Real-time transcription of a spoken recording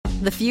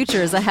The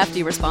future is a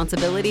hefty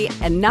responsibility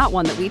and not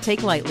one that we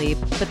take lightly,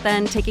 but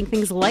then taking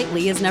things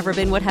lightly has never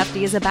been what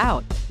Hefty is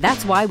about.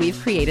 That's why we've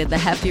created the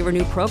Hefty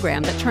Renew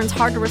program that turns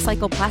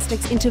hard-to-recycle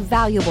plastics into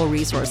valuable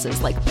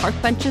resources like park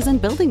benches and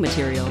building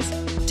materials.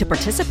 To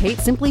participate,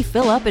 simply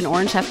fill up an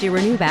orange Hefty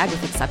Renew bag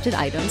with accepted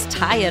items,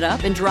 tie it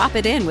up, and drop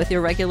it in with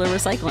your regular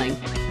recycling.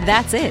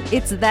 That's it.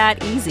 It's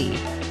that easy.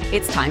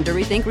 It's time to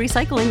rethink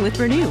recycling with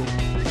Renew.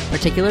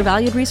 Particular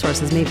valued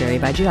resources may vary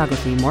by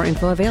geography. More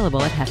info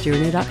available at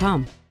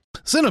heftyrenew.com.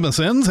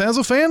 CinemaSins has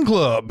a fan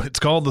club. It's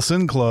called the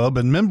Sin Club,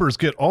 and members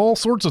get all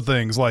sorts of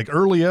things like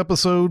early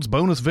episodes,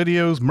 bonus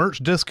videos, merch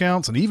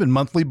discounts, and even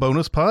monthly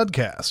bonus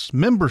podcasts.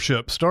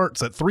 Membership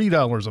starts at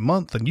 $3 a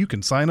month, and you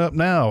can sign up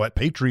now at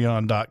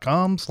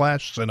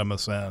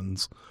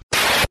patreon.com/CinemaSins.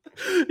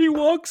 He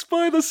walks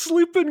by the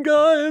sleeping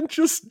guy and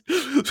just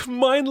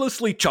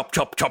mindlessly chop.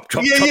 Yeah.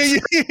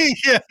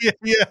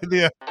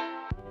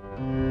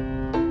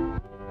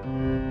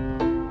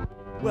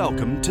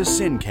 Welcome to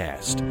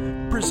Sincast,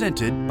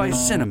 presented by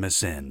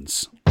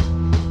CinemaSins.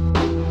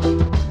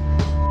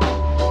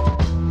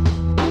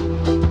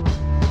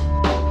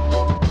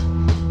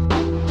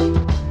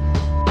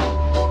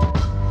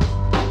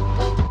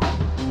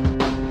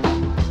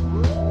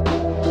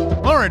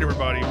 All right,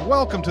 everybody,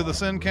 welcome to the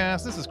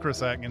Sincast. This is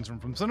Chris Atkinson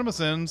from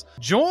CinemaSins,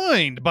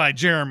 joined by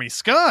Jeremy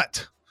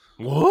Scott.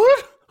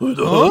 What?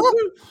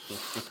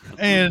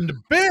 And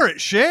Barrett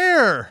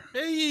Scher.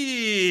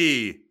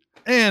 Hey!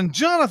 And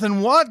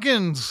Jonathan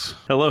Watkins.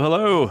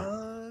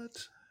 Hello.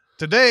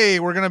 Today,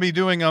 we're going to be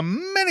doing a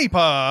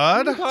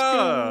mini-pod.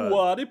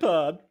 Squatty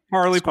pod.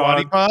 Harley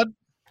Squatty Pod. pod.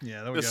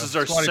 Yeah, there we go. This is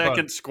our Squatty second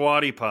pod.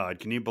 Squatty Pod.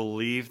 Can you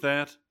believe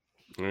that?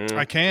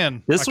 I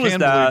can. This I was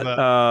can that. believe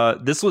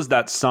that. This was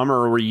that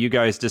summer where you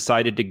guys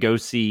decided to go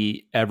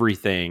see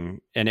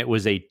everything, and it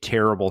was a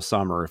terrible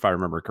summer, if I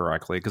remember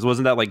correctly. Because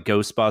wasn't that like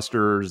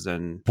Ghostbusters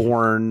and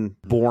Born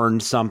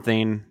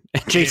something?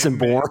 Jason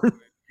Bourne,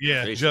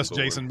 Yeah, Jason just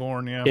Bourne. Jason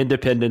Bourne. Yeah.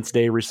 Independence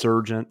Day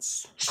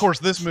Resurgence. Of course,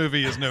 this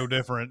movie is no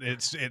different.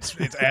 It's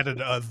added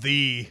a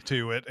 "the"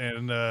 to it,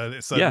 and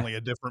it's suddenly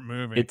a different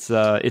movie. It's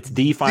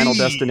the final The-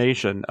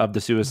 destination of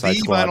the Suicide the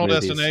Squad Final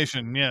movies.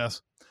 Destination.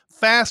 Yes,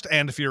 Fast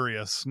and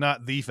Furious,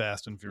 not the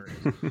Fast and Furious,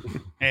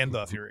 and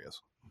the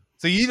Furious.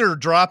 So you're either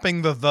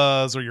dropping the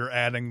thes or you're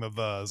adding the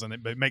thes, and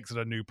it makes it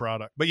a new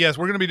product. But yes,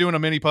 we're going to be doing a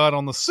mini pod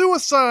on the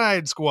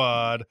Suicide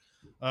Squad,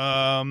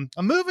 a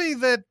movie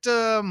that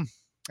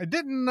it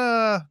didn't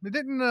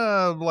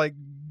like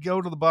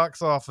go to the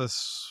box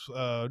office.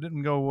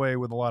 Didn't go away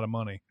with a lot of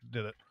money,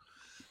 did it?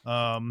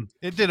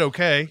 It did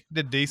okay,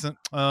 did decent.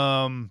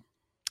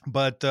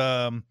 But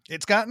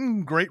it's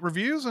gotten great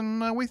reviews,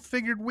 and we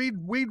figured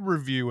we'd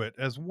review it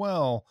as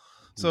well.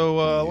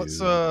 So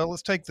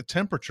let's take the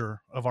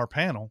temperature of our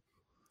panel.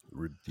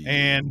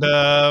 And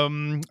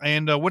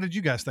what did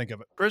you guys think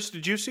of it? Chris,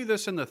 did you see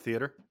this in the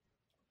theater?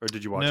 Or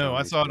did you watch it? No,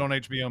 on I saw it HBO? on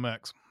HBO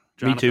Max.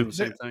 Jonathan, Me too. the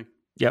same thing?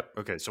 Yep.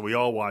 Okay, so we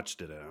all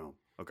watched it at home.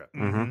 Okay.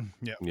 Mhm.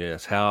 Yeah,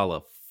 Yes,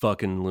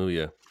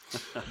 hallelujah.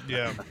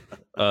 yeah.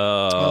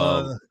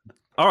 All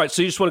right,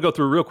 so you just want to go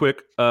through real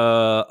quick.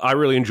 I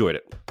really enjoyed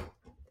it.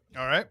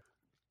 All right.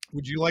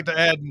 Would you like to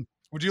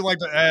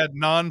add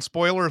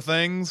non-spoiler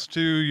things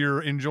to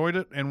your enjoyed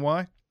it and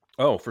why?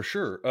 Oh, for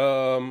sure.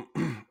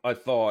 I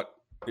thought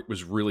it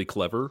was really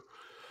clever.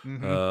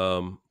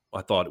 Mhm.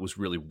 I thought it was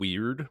really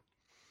weird.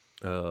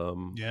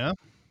 Yeah.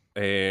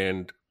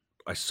 And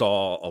I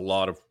saw a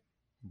lot of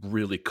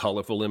really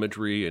colorful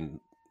imagery and,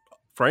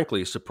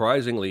 frankly,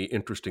 surprisingly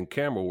interesting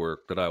camera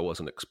work that I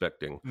wasn't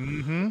expecting.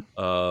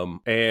 Mm-hmm.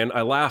 And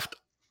I laughed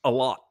a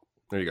lot.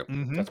 There you go.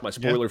 Mhm. That's my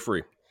spoiler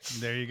free.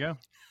 There you go.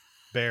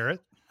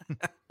 Barrett.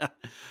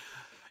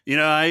 You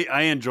know,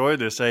 I enjoyed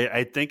this.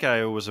 I think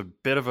I was a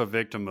bit of a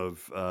victim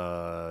of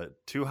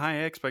too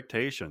high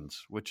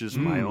expectations, which is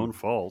my own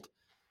fault.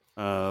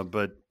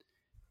 But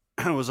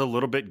I was a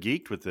little bit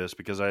geeked with this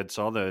because I had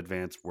saw the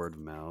advanced word of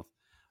mouth.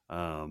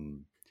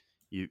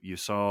 You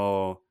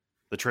saw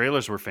the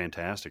trailers were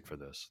fantastic for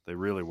this. They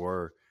really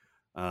were.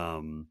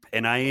 And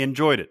I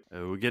enjoyed it.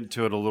 We'll get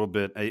into it a little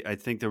bit. I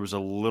think there was a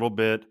little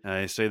bit,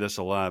 I say this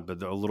a lot,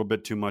 but a little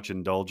bit too much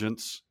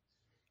indulgence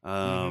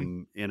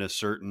in a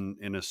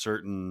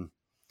certain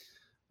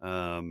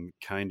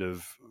kind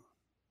of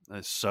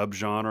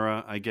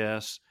subgenre, I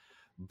guess.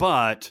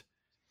 But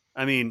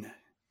I mean,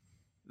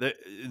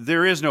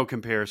 there is no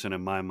comparison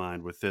in my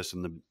mind with this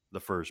and the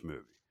first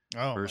movie.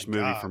 Oh, First my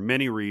movie, God. for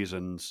many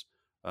reasons,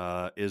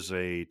 is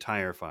a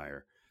tire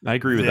fire. I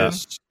agree with that.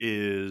 This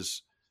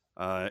is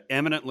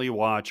eminently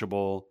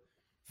watchable,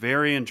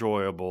 very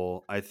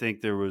enjoyable. I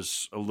think there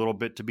was a little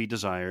bit to be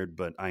desired,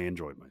 but I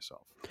enjoyed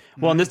myself.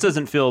 Well, and this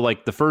doesn't feel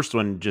like the first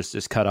one just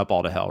is cut up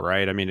all to hell,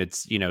 right? I mean,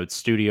 it's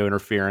studio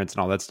interference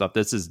and all that stuff.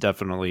 This is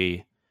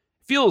definitely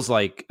feels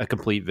like a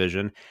complete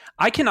vision.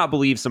 I cannot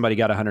believe somebody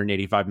got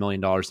 $185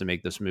 million to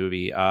make this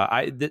movie.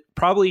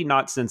 Probably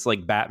not since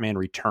like Batman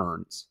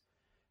Returns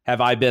have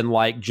I been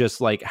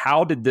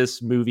how did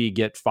this movie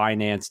get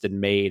financed and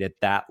made at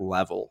that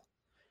level?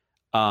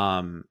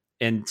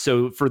 And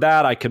so for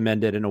that, I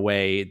commend it in a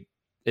way.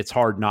 It's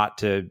hard not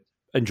to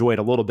enjoy it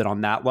a little bit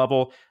on that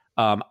level.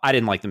 I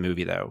didn't like the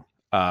movie though.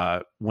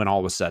 When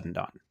all was said and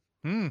done.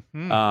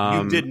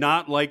 You did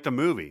not like the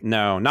movie?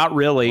 No, not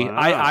really. Wow.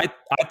 I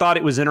thought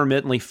it was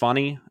intermittently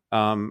funny.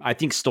 I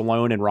think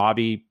Stallone and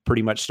Robbie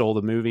pretty much stole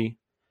the movie.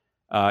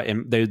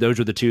 And those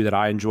were the two that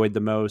I enjoyed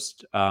the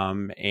most.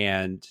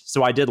 And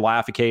so I did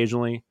laugh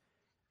occasionally.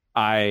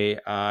 I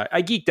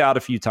geeked out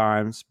a few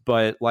times,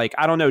 but like,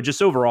 I don't know,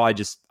 just overall, I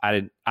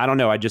don't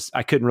know.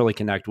 I couldn't really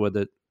connect with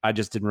it. I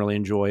just didn't really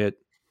enjoy it.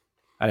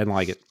 I didn't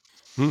like it.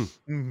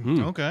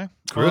 Okay.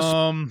 Chris?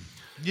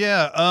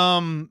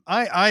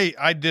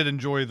 I did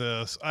enjoy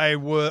this.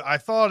 I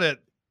thought at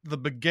the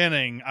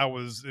beginning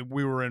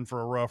we were in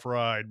for a rough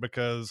ride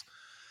because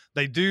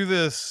they do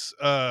this,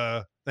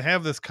 they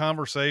have this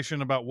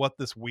conversation about what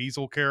this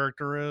weasel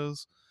character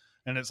is.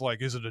 And it's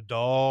like, is it a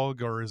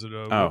dog or is it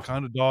what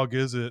kind of dog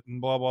is it?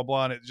 And blah, blah,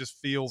 blah. And it just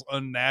feels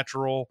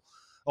unnatural.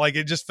 Like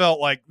it just felt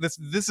like this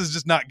is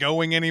just not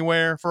going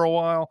anywhere for a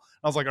while.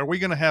 I was like, are we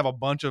going to have a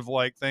bunch of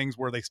like things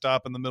where they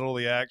stop in the middle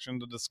of the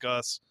action to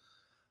discuss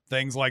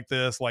things like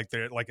this? Like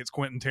it's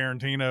Quentin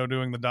Tarantino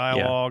doing the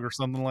dialogue or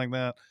something like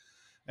that.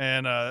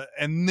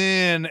 And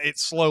then it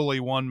slowly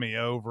won me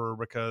over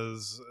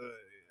because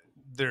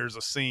there's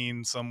a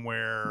scene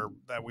somewhere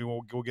that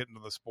we'll get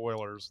into the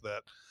spoilers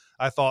that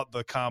I thought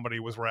the comedy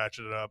was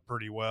ratcheted up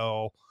pretty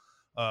well.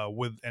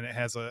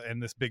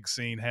 And this big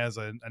scene has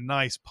a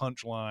nice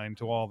punchline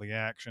to all the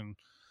action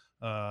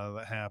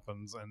that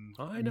happens. And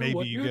I know maybe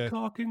what you're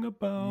talking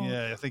about.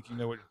 Yeah, I think you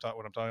know what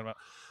I'm talking about.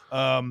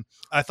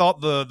 I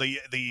thought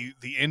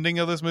the ending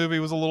of this movie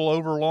was a little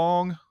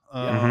overlong.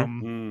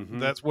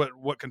 That's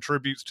what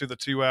contributes to the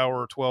 2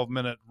 hour,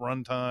 12-minute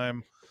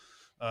runtime.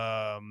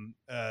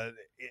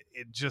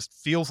 It just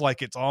feels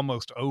like it's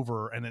almost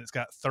over and it's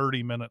got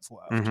 30 minutes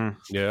left.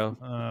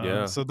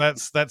 So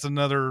that's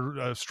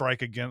another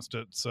strike against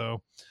it.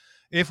 So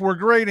if we're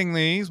grading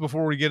these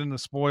before we get into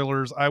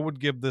spoilers, I would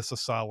give this a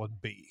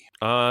solid B.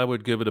 I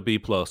would give it a B+.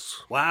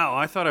 Wow,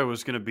 I thought I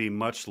was going to be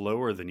much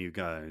lower than you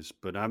guys,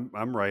 but I'm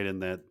right in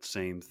that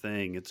same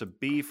thing. It's a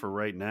B for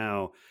right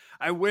now.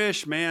 I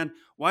wish, man,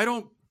 why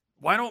don't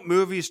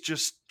movies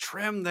just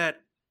trim that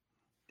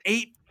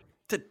 8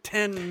 to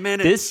 10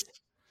 minutes?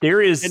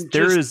 There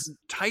is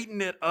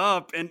tighten it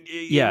up, and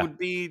it would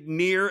be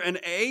near an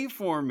A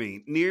for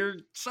me, near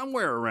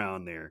somewhere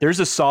around there. There's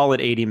a solid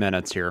 80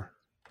 minutes here.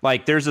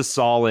 Like there's a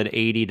solid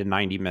 80 to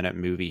 90 minute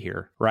movie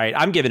here, right?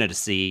 I'm giving it a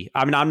C.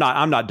 I mean, I'm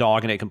not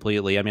dogging it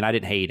completely. I mean, I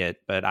didn't hate it,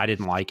 but I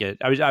didn't like it.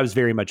 I was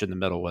very much in the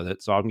middle with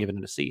it, so I'm giving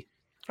it a C.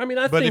 I mean,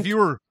 if you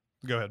were,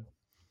 go ahead.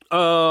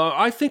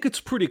 I think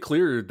it's pretty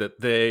clear that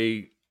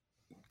they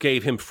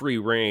gave him free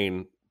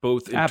reign,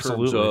 both in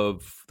terms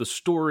of the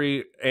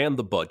story and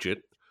the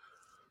budget.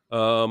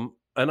 And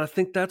I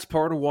think that's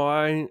part of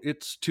why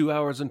it's 2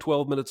 hours and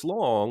 12 minutes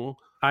long.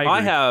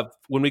 I have,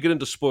 when we get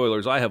into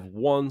spoilers, I have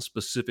one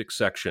specific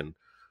section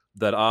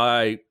that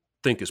I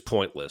think is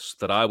pointless,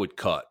 that I would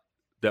cut,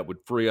 that would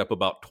free up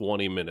about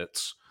 20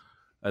 minutes.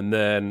 And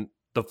then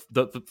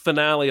the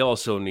finale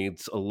also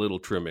needs a little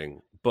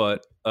trimming.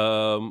 But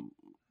I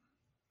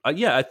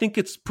think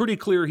it's pretty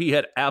clear he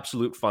had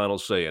absolute final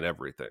say in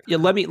everything. Yeah,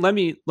 let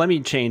me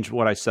change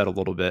what I said a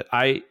little bit.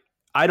 I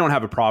don't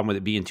have a problem with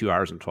it being 2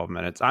 hours and 12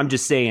 minutes. I'm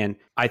just saying,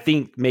 I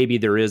think maybe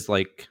there is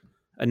like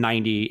a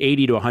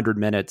 80 to 100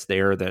 minutes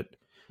there that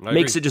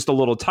makes it just a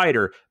little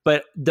tighter.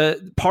 But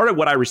the part of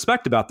what I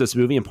respect about this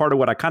movie and part of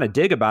what I kind of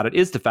dig about it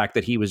is the fact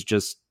that he was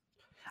just,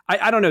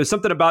 I don't know,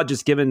 something about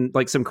just giving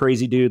like some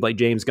crazy dude like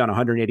James Gunn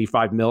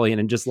 $185 million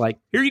and just like,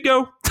 here you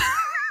go.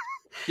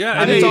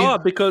 Yeah, and it's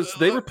odd because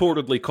they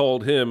reportedly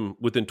called him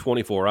within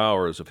 24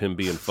 hours of him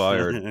being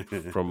fired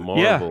from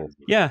Marvel.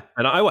 Yeah.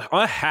 And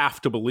I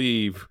have to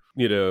believe,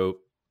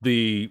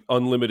 the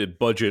unlimited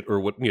budget or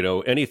what,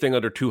 anything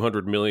under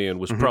 200 million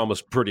was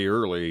promised pretty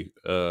early,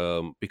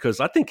 because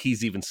I think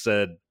he's even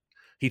said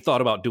he thought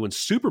about doing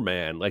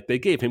Superman. Like they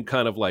gave him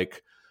kind of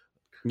like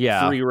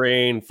free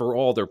reign for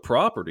all their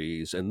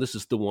properties. And this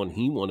is the one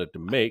he wanted to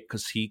make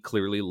because he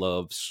clearly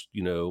loves,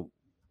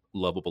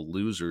 lovable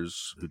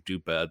losers who do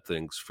bad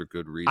things for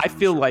good reasons. I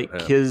feel like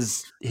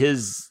his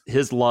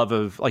love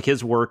of like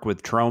his work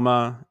with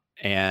Troma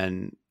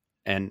and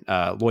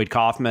Lloyd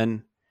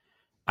Kaufman,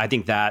 I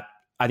think that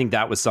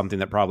was something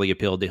that probably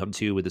appealed to him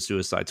too with the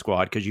Suicide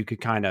Squad, because you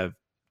could kind of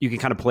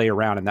play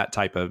around in that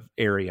type of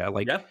area.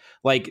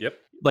 Like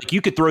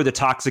you could throw the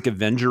Toxic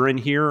Avenger in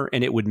here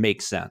and it would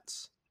make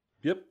sense.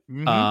 Yep.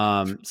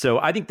 Mm-hmm. So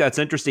I think that's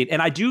interesting.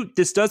 And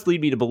this does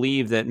lead me to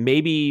believe that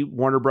maybe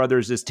Warner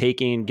Brothers is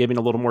giving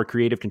a little more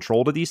creative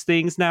control to these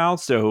things now.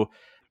 So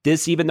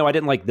this, even though I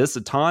didn't like this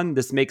a ton,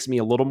 this makes me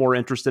a little more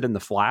interested in The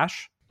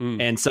Flash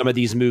and some of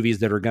these movies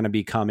that are going to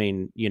be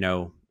coming,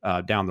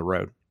 down the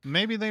road.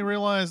 Maybe they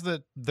realized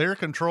that their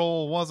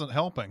control wasn't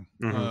helping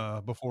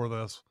before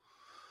this.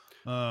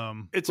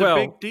 It's a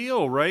big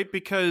deal, right?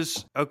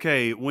 Because,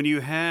 when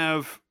you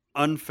have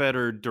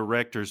unfettered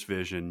director's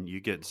vision, you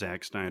get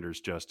Zack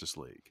Snyder's Justice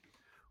League.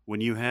 When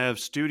you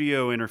have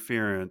studio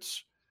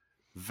interference,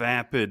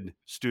 vapid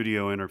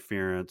studio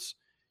interference,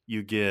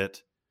 you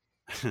get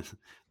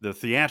the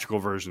theatrical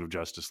version of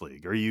Justice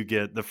League, or you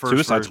get the first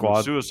Suicide version Squad.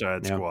 of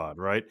Suicide Squad,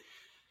 right?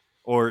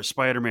 Or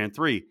Spider-Man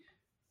 3.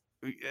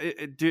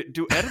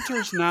 Do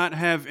editors not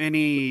have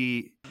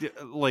any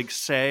like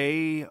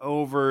say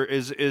over?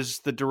 Is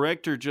the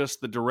director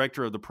just the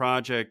director of the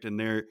project,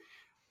 and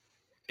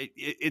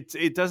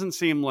it doesn't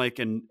seem like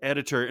an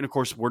editor, and of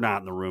course we're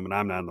not in the room, and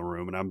I'm not in the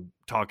room, and I'm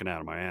talking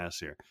out of my ass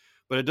here,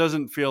 but it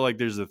doesn't feel like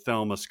there's a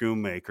Thelma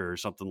Schoonmaker or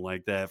something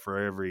like that for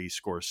every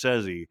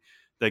Scorsese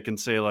that can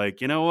say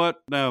like, you know what?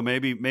 No,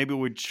 maybe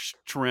we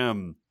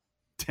trim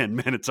 10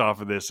 minutes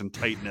off of this and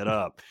tighten it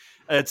up.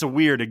 It's a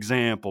weird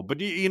example, but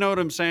you know what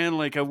I'm saying?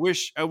 Like, I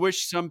wish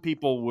some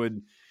people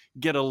would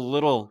get a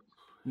little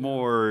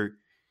more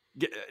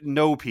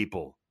know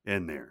people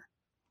in there.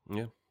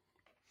 Yeah.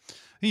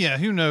 Yeah,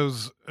 who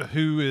knows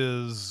who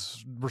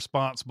is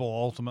responsible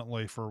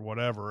ultimately for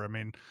whatever. I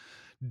mean,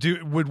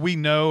 would we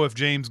know if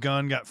James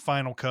Gunn got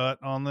final cut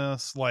on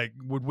this? Like,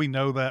 would we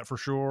know that for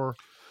sure?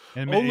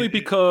 And only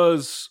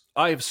because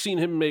I have seen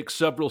him make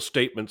several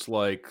statements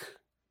like,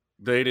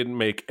 they didn't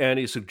make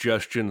any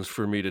suggestions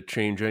for me to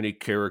change any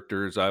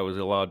characters. I was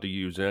allowed to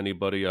use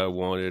anybody I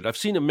wanted. I've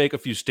seen him make a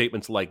few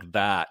statements like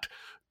that,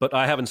 but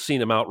I haven't seen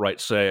him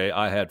outright say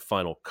I had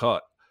final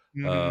cut.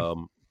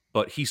 Mm-hmm.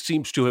 But he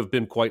seems to have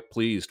been quite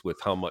pleased with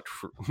how much,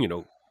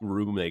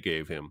 room they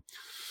gave him.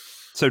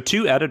 So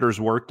 2 editors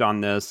worked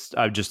on this.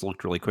 I just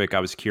looked really quick. I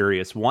was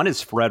curious. One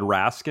is Fred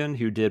Raskin,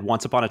 who did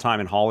Once Upon a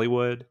Time in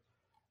Hollywood.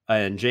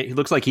 And he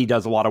looks like he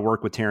does a lot of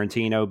work with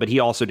Tarantino, but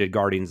he also did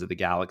Guardians of the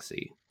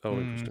Galaxy. Oh,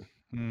 interesting.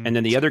 And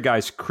then the other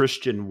guy's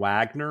Christian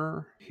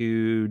Wagner,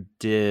 who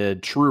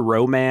did True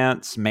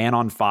Romance, Man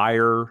on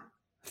Fire,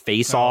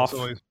 Face Off.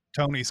 So he's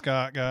Tony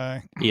Scott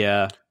guy.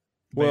 Yeah.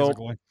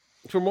 Basically. Well,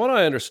 from what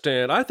I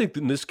understand, I think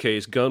in this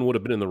case, Gunn would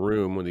have been in the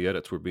room when the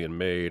edits were being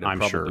made and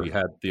probably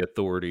had the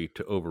authority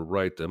to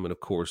overwrite them. And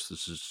of course,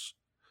 this is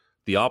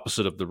the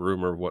opposite of the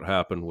rumor of what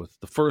happened with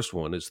the first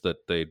one, is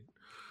that they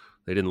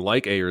didn't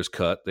like Ayer's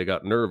cut. They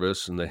got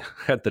nervous and they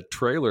had the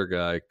trailer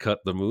guy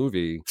cut the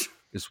movie.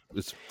 Is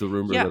the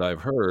rumor that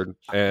I've heard.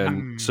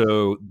 And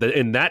so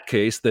in that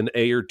case, then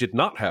Ayer did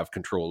not have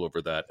control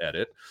over that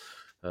edit.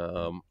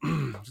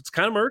 It's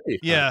kind of murky.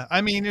 Yeah,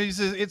 I mean,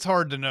 it's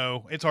hard to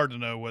know. It's hard to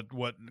know what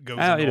goes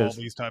into all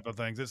these type of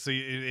things.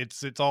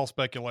 It's all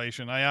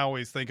speculation. I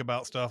always think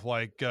about stuff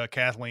like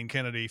Kathleen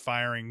Kennedy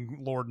firing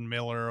Lord and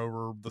Miller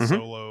over the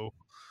Solo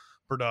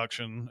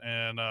production,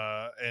 and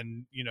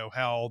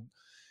how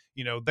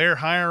they're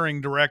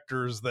hiring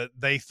directors that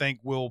they think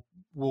will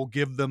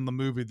give them the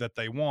movie that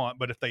they want,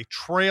 but if they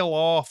trail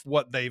off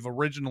what they've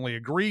originally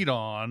agreed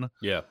on,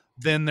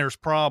 then there's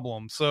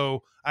problems.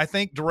 So I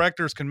think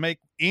directors can make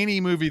any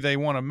movie they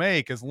want to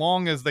make as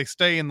long as they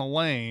stay in the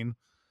lane.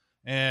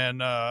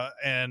 And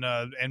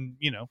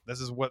this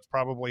is what's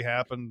probably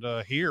happened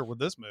here with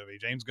this movie.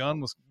 James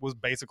Gunn was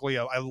basically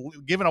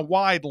given a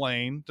wide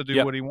lane to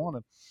do what he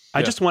wanted.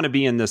 I just want to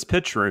be in this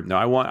pitch room though.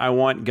 I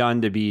want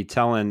Gunn to be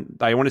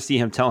I want to see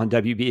him telling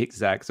WB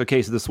execs,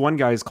 okay, so this one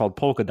guy is called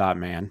Polka Dot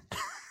Man.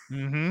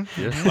 Mm-hmm.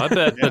 Yeah, I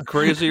bet the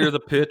crazier the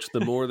pitch,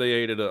 the more they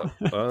ate it up.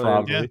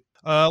 Probably.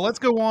 Yeah. Let's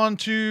go on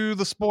to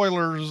the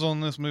spoilers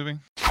on this movie.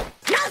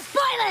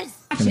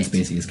 Kevin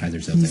Spacey is Kaiser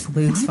Soze.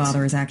 Luke's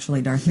father is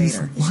actually Darth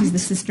Vader. She's the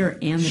sister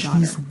and the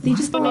daughter. They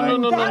just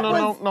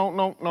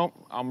No.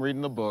 I'm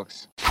reading the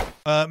books.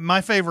 My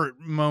favorite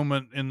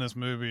moment in this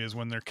movie is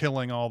when they're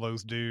killing all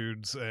those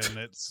dudes, and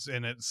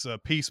it's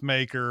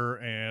Peacemaker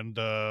and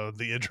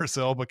the Idris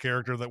Elba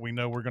character that we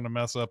know we're going to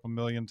mess up a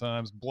million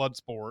times,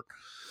 Bloodsport,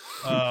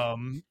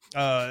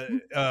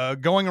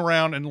 going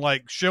around and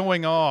like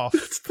showing off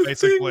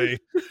basically.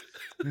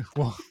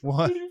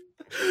 What?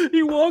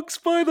 He walks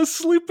by the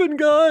sleeping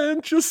guy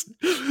and just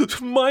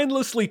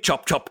mindlessly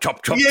chop, stab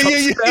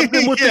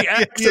him with the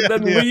axe, and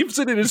then leaves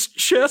it in his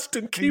chest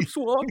and keeps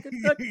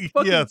walking. That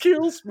fucking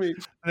kills me.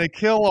 They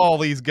kill all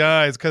these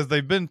guys because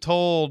they've been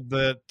told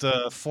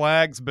that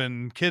Flag's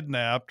been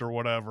kidnapped or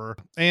whatever,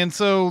 and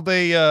so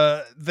they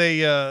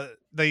I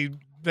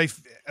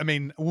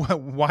mean,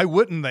 why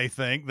wouldn't they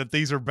think that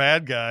these are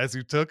bad guys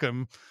who took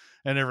him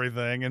and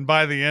everything? And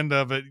by the end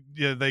of it,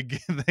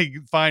 they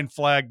find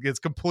Flag is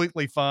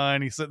completely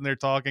fine. He's sitting there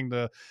talking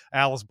to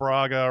Alice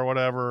Braga or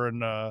whatever,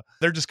 and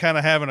they're just kind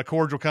of having a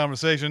cordial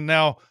conversation.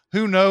 Now,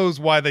 who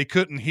knows why they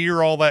couldn't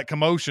hear all that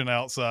commotion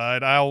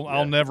outside?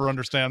 I'll never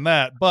understand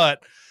that.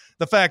 But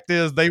the fact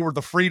is, they were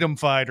the freedom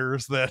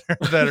fighters that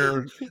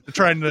are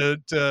trying to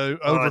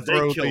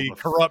overthrow the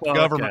corrupt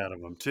government. Out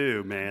of them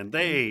too, man.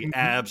 They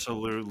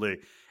absolutely,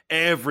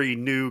 every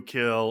new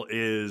kill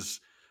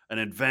is an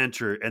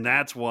adventure, and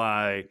that's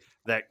why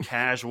that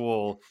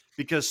casual,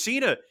 because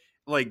Cena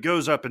like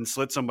goes up and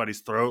slits somebody's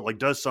throat, like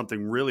does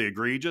something really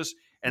egregious,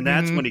 and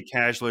that's when he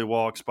casually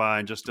walks by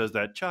and just does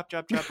that chop,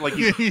 like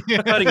he's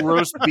cutting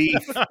roast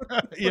beef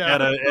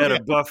at a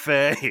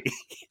buffet.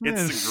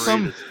 It's the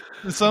greatest.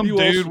 Some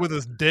dude with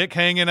his dick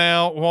hanging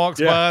out walks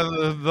by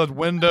the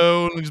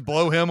window and just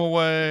blow him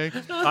away.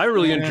 I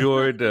really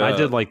enjoyed. I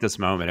did like this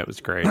moment. It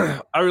was great.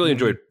 I really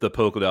enjoyed the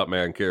polka dot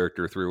man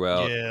character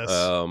throughout. Yes.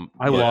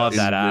 I love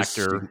that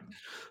actor.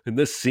 In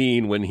this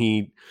scene when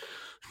he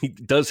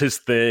does his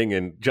thing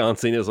and John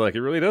Cena's like, he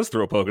really does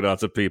throw polka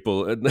dots at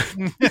people. And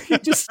he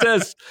just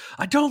says,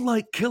 I don't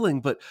like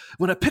killing, but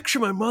when I picture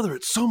my mother,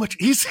 it's so much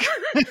easier.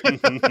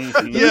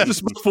 This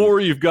is before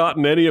you've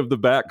gotten any of the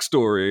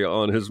backstory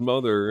on his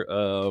mother.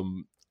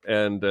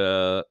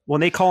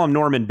 When they call him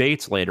Norman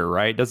Bates later,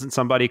 right? Doesn't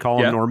somebody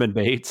call him Norman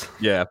Bates?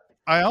 Yeah.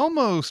 I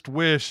almost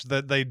wish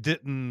that they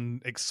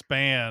didn't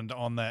expand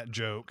on that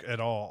joke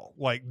at all.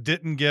 Like,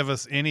 didn't give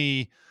us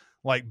any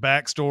like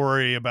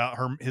backstory about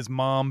his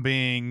mom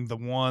being the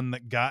one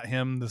that got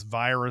him this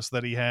virus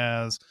that he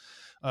has,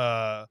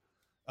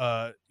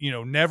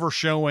 never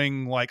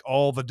showing like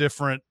all the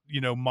different,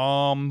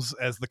 moms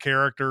as the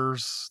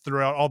characters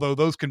throughout, although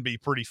those can be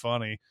pretty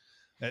funny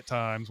at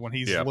times when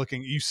he's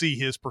looking, you see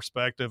his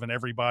perspective and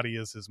everybody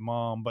is his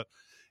mom, but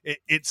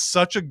it's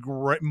such a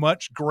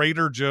much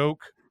greater joke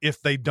if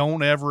they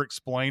don't ever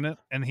explain it.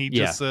 And he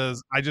just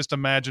says, I just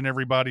imagine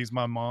everybody's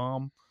my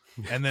mom.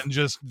 And then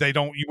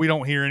we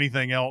don't hear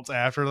anything else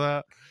after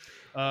that.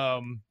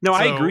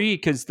 I agree,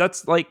 because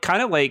that's like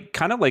kind of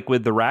like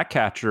with the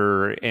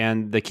Ratcatcher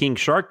and the King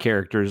Shark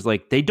characters,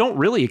 like they don't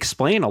really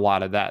explain a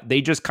lot of that. They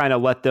just kind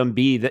of let them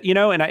be that,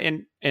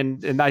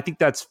 and I think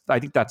that's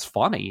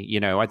funny.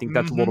 I think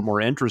that's a little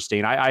more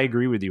interesting. I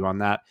agree with you on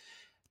that.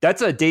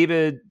 That's a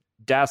David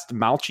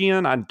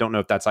Dastmalchian. I don't know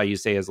if that's how you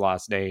say his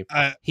last name.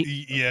 I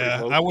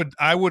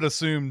would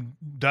assume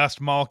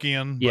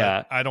Dastmalchian.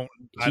 Yeah, I don't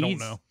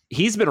know.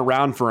 He's been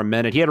around for a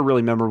minute. He had a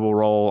really memorable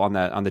role on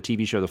the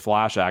TV show The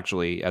Flash,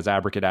 actually, as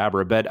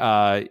Abracadabra.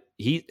 But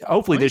he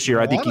hopefully this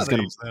year, I think he's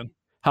going to.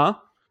 Huh?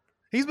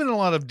 He's been in a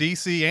lot of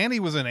DC, and he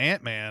was in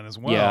Ant-Man as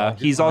well. Yeah,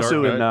 he's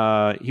also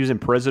in. He was in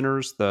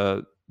Prisoners,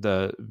 the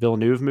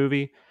Villeneuve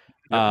movie.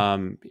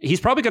 He's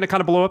probably going to kind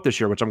of blow up this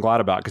year, which I'm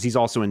glad about, because he's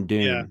also in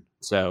Dune. Yeah.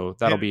 So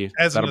that'll be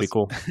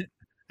cool.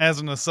 As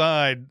an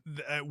aside,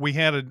 we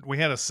had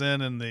a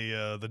sin in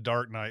the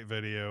Dark Knight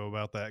video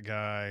about that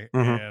guy,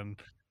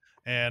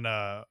 and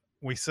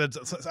we said,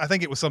 I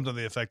think it was something to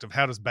the effect of,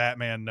 how does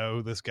Batman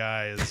know this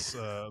guy is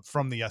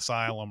from the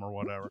asylum or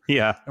whatever?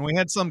 Yeah. And we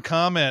had some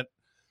comment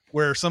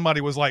where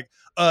somebody was like,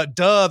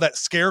 duh, that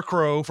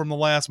Scarecrow from the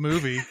last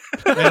movie.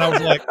 And I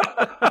was like,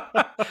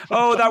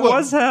 oh, that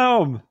was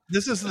him.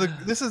 This is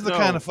the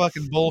kind of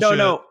fucking bullshit.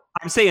 No.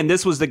 I'm saying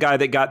this was the guy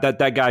that got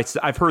that guy.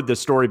 I've heard this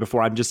story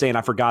before. I'm just saying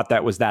I forgot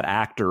that was that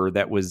actor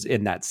that was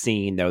in that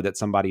scene, though, that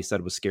somebody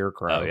said was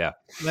Scarecrow. Oh, yeah.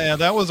 Yeah,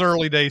 that was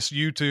early days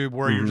YouTube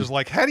where you're just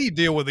like, how do you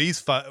deal with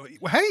these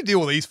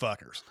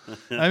fuckers?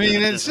 I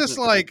mean, it's just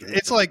like,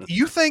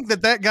 you think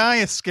that guy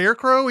is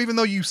Scarecrow, even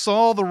though you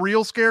saw the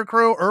real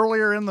Scarecrow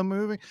earlier in the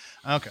movie?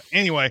 Okay.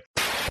 Anyway.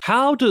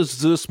 How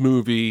does this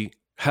movie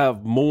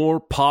have more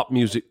pop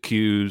music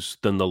cues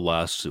than the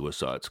last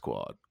Suicide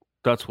Squad?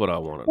 That's what I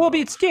want to know. Well,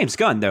 it's James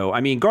Gunn, though.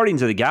 I mean,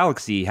 Guardians of the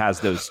Galaxy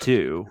has those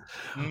too.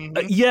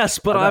 Yes,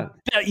 but I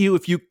bet you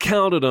if you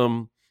counted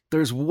them,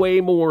 there's way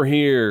more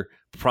here.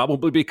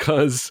 Probably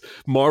because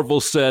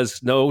Marvel says,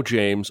 no,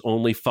 James,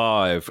 only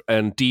 5.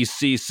 And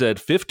DC said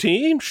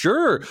 15?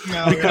 Sure.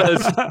 No,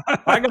 because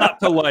I got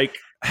to like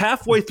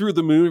halfway through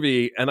the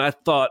movie and I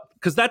thought,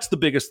 because that's the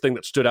biggest thing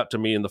that stood out to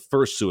me in the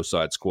first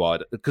Suicide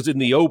Squad. Because in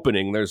the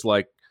opening, there's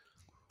like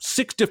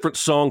 6 different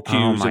song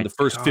cues in the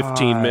first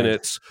 15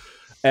 minutes.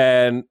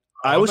 And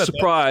I was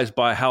surprised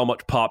by how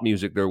much pop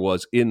music there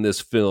was in this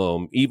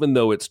film, even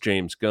though it's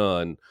James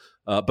Gunn.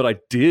 But I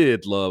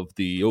did love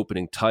the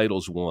opening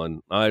titles one.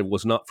 I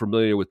was not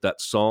familiar with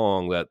that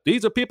song. That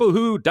these are people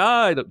who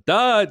died. These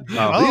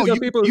are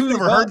people you've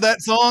never heard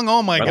that song?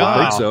 Oh my god!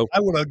 I don't think so. I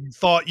would have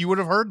thought you would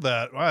have heard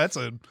that. Wow, that's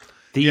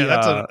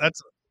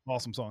that's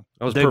awesome song.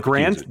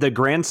 The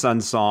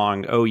grandson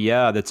song. Oh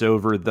yeah, that's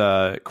over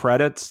the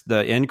credits,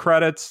 the end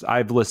credits.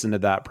 I've listened to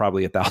that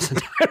probably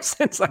 1,000 times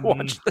since I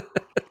watched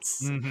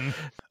this.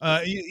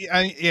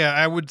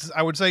 I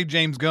would say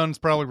James Gunn's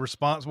probably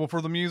responsible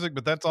for the music,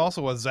 but that's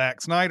also a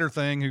Zack Snyder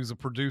thing, who's a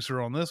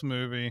producer on this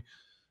movie,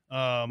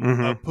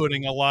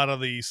 putting a lot of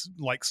these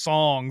like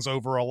songs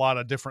over a lot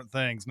of different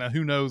things. Now,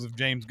 who knows if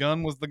James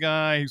Gunn was the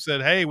guy who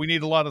said, "Hey, we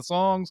need a lot of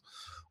songs,"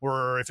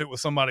 or if it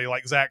was somebody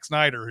like Zack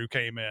Snyder who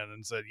came in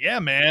and said, "Yeah,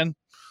 man."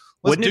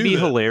 Wouldn't it be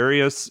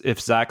hilarious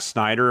if Zack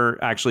Snyder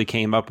actually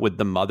came up with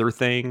the mother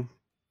thing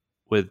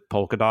with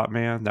Polka Dot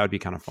Man? That would be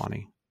kind of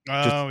funny.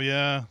 Oh,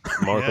 yeah.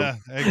 Martha.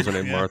 What's her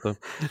name? Martha.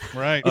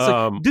 Right. It's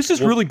like, this is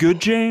really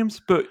good,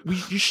 James, but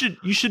you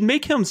should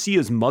make him see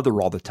his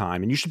mother all the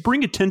time, and you should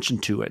bring attention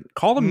to it.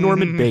 Call him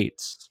Norman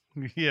Bates.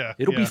 Yeah.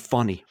 It'll be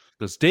funny.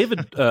 Because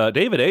David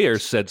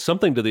Ayers said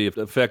something to the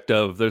effect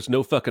of, "There's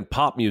no fucking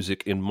pop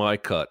music in my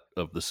cut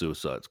of the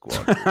Suicide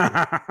Squad."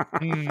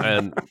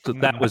 And so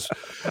that was,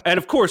 and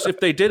of course,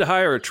 if they did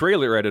hire a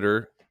trailer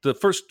editor, the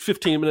first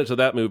 15 minutes of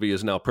that movie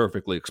is now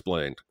perfectly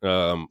explained,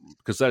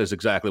 because that is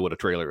exactly what a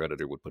trailer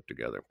editor would put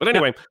together. But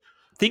anyway,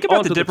 Think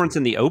about the difference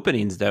in the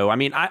openings, though. I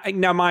mean,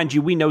 now, mind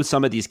you, we know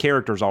some of these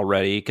characters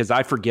already because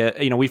I forget,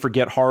 we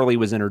forget Harley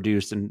was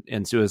introduced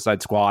in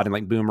Suicide Squad and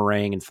like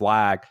Boomerang and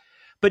Flag.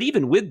 But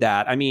even with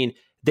that, I mean,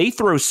 they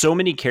throw so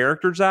many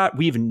characters out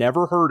we've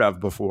never heard of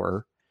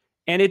before.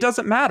 And it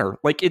doesn't matter.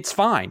 Like, it's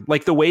fine.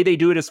 Like, the way they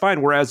do it is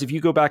fine. Whereas if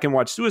you go back and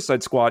watch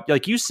Suicide Squad,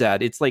 like you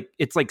said, it's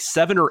like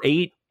 7 or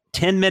 8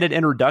 10-minute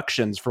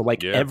introductions for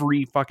like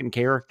every fucking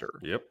character.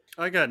 Yep.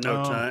 I got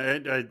no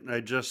time. I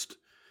just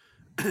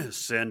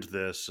send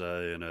this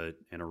in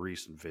a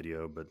recent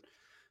video, but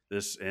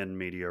this en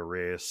media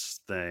res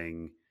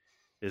thing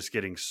is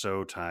getting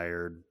so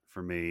tired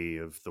for me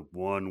of the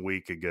 1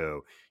 week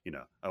ago.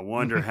 I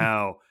wonder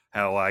how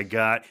I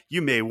got.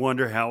 You may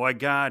wonder how I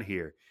got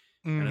here,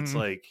 and it's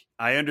like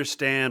I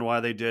understand why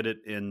they did it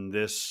in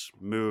this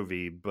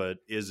movie, but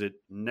is it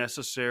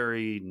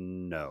necessary?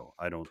 No,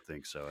 I don't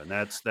think so. And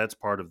that's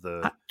part of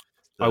the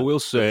I will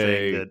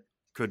say that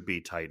could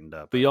be tightened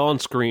up. The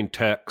on-screen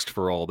text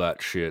for all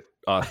that shit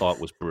I thought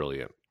was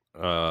brilliant,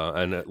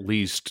 and at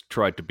least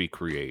tried to be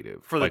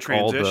creative for the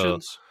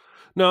transitions.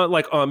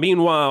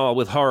 Meanwhile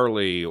with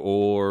Harley,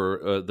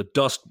 or the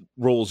dust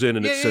rolls in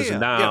and it says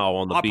now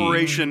on the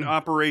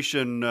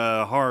Operation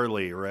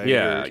Harley, right?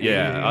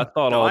 Yeah. I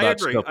thought all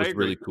that stuff was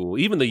really cool.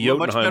 Even the Jotunheim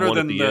much better one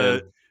than at the the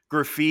end.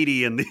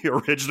 graffiti in the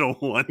original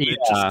one.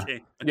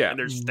 Yeah, and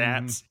their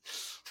stats.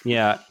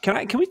 Yeah.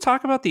 Can we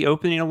talk about the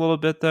opening a little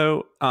bit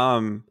though?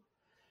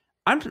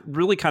 I'm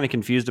really kind of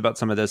confused about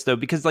some of this though,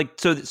 because like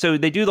so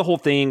they do the whole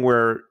thing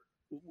where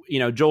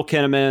Joel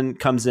Kinnaman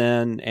comes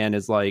in and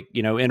is like,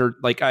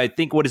 I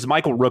think what is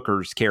Michael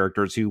Rooker's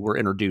characters who were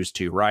introduced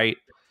to, right?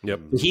 Yep.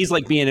 He's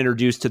like being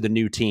introduced to the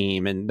new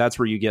team, and that's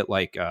where you get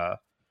like you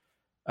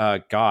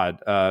got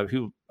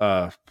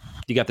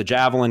the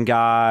Javelin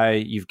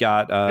guy, you've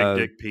got Big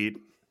Dick Pete.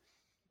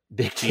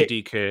 Big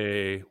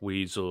TDK,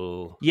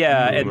 Weasel.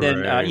 Yeah, and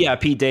then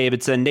Pete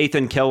Davidson,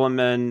 Nathan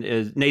Fillion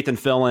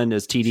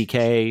is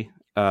TDK.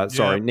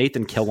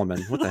 Nathan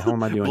Killerman. What the hell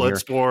am I doing here?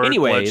 Bloodsport,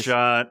 anyways,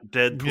 Bloodshot,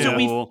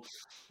 Deadpool.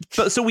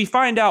 So we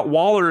find out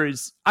Waller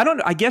is,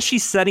 I guess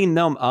she's setting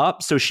them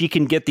up so she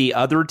can get the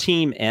other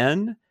team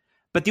in.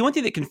 But the only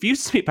thing that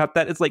confuses me about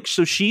that is like,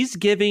 so she's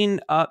giving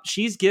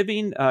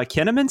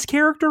Kinnaman's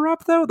character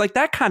up though? Like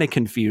that kind of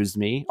confused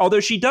me. Although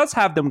she does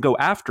have them go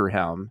after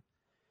him.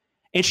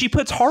 And she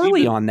puts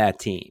Harley on that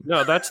team.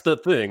 No, that's the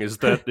thing, is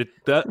that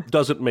that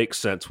doesn't make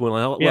sense.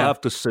 We'll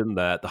have to send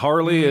that.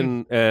 Harley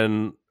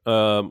and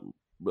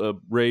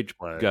Rage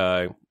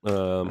guy,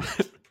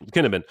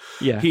 Kinnaman.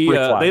 Yeah,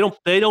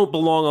 they don't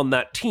belong on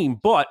that team.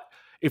 But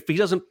if he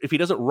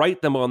doesn't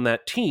write them on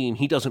that team,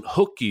 he doesn't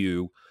hook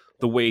you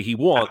the way he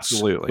wants.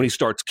 Absolutely. When he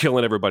starts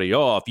killing everybody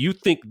off. You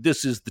think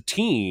this is the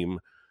team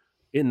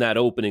in that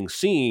opening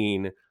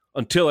scene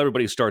until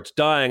everybody starts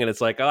dying, and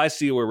it's like, I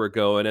see where we're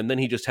going, and then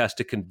he just has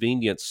to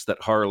convenience that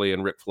Harley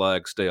and Rick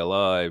Flag stay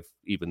alive,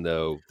 even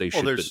though they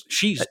should.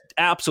 She's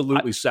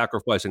absolutely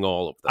sacrificing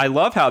all of them. I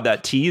love how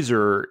that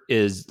teaser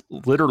is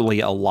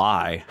literally a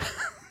lie.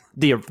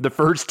 The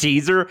first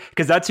teaser,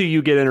 because that's who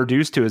you get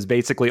introduced to, is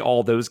basically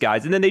all those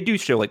guys, and then they do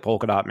show like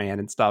Polka Dot Man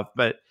and stuff,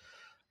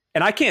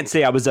 and I can't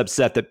say I was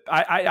upset that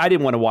I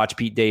didn't want to watch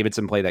Pete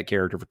Davidson play that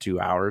character for 2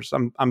 hours.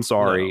 I'm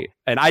sorry. No.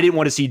 And I didn't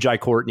want to see Jai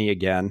Courtney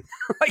again.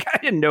 Like I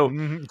didn't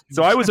know.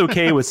 So I was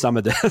okay with some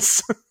of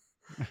this.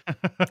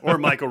 Or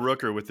Michael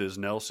Rooker with his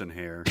Nelson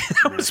hair.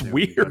 That was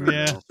weird.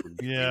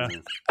 Yeah.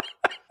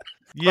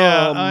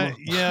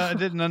 I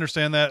didn't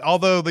understand that.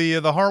 Although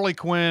the Harley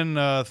Quinn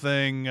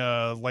thing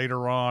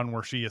later on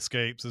where she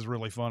escapes is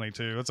really funny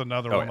too. It's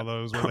another one of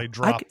those where they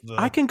drop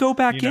I can go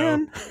back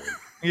in.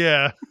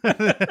 Yeah.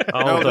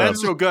 No, that's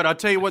so good. I'll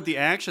tell you what, the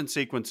action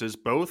sequences,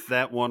 both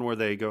that one where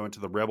they go into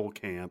the rebel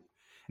camp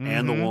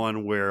and the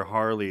one where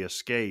Harley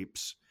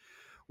escapes,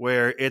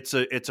 where it's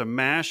a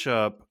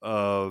mashup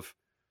of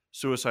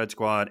Suicide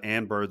Squad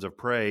and Birds of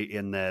Prey,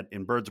 in that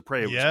in Birds of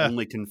Prey it was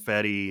only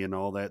confetti and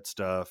all that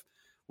stuff.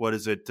 What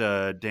is it?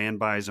 Dan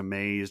buys a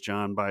maze,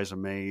 John buys a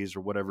maze,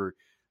 or whatever.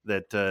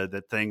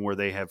 That thing where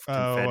they have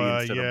confetti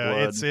instead of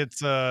blood.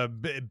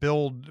 It's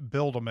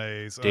build a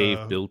maze.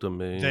 Dave built a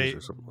maze.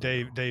 Or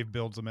something Dave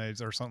builds a maze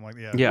or something like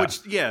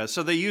that. Yeah.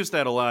 So they use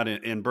that a lot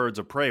in Birds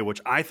of Prey, which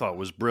I thought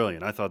was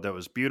brilliant. I thought that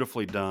was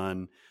beautifully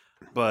done.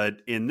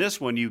 But in this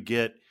one, you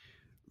get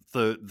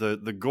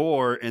the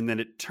gore, and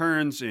then it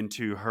turns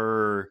into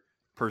her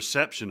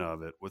perception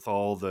of it with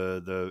all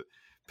the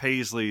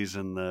Paisleys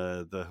and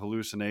the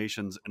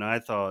hallucinations. And I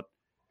thought,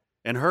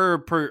 and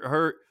her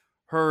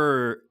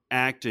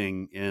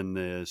acting in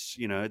this,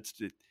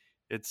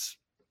 it's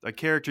a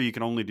character you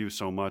can only do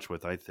so much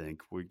with. I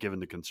think we're given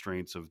the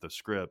constraints of the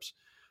scripts,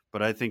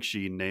 but I think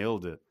she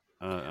nailed it.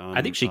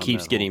 I think she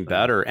keeps getting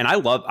better, and I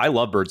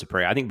love Birds of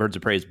Prey. I think Birds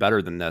of Prey is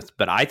better than this,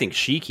 but I think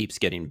she keeps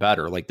getting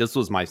better. Like this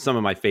was some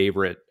of my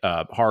favorite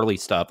Harley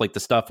stuff, like the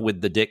stuff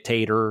with the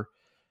dictator.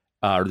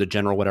 Or the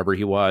general, whatever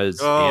he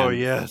was. Oh,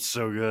 it's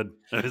so good.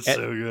 It's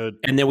so good.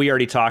 And then we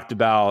already talked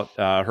about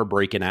her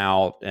breaking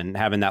out and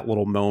having that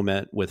little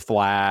moment with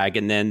Flag.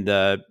 And then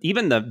the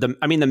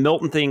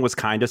Milton thing was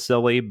kind of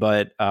silly,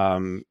 but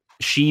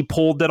she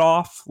pulled it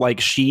off. Like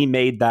she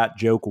made that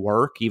joke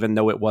work, even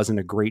though it wasn't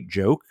a great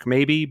joke,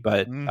 maybe.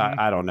 But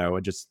I don't know.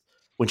 It just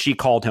when she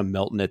called him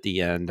Milton at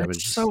the end, it was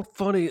just so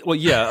funny. Well,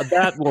 yeah,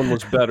 that one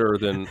was better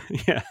than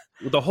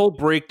the whole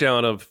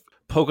breakdown of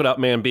Polka Dot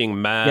Man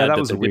being mad. Yeah, that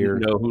was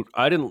weird.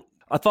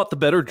 I thought the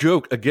better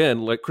joke,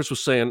 again, like Chris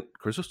was saying,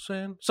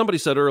 somebody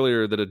said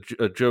earlier that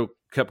a joke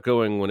kept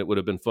going when it would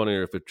have been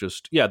funnier if it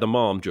just, the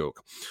mom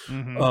joke.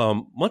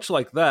 Much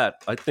like that,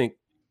 I think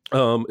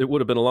it would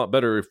have been a lot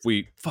better if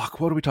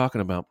what are we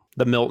talking about?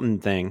 The Milton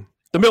thing.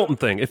 The Milton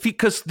thing.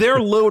 Because they're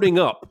loading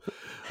up.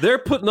 They're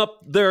putting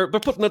up their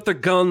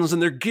guns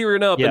and they're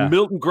gearing up, and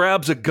Milton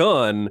grabs a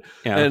gun,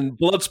 and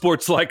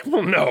Bloodsport's like,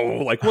 well,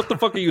 no, like, what the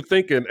fuck are you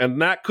thinking?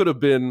 And that could have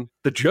been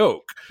the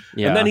joke.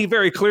 Yeah. And then he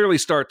very clearly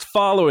starts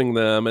following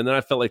them, and then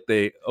I felt like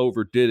they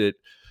overdid it.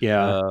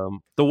 Yeah.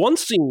 The one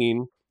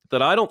scene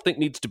that I don't think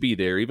needs to be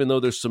there, even though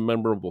there's some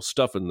memorable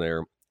stuff in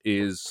there,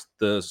 is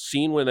the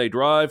scene when they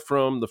drive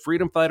from the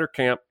Freedom Fighter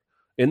camp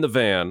in the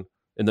van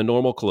in the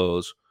normal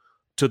clothes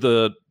to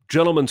the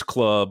Gentleman's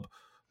Club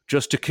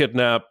just to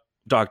kidnap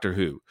Doctor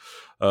Who.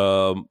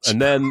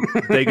 And then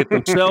they get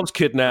themselves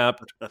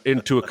kidnapped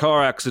into a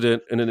car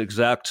accident in an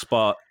exact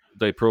spot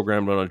they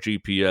programmed on a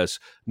GPS.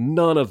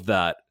 None of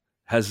that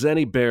has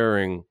any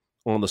bearing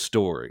on the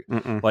story.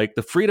 Like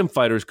the Freedom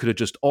Fighters could have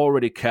just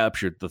already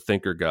captured the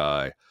Thinker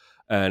guy,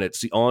 and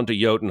it's on to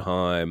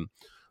Jotunheim.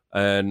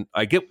 And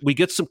we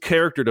get some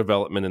character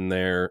development in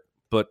there,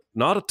 but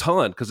not a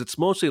ton, because it's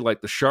mostly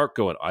like the shark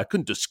going, I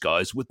can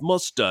disguise with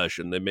mustache,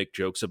 and they make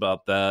jokes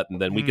about that.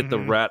 And then we get the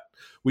rat.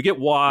 We get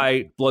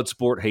why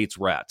Bloodsport hates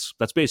rats.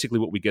 That's basically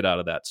what we get out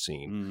of that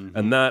scene.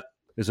 And that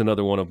is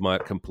another one of my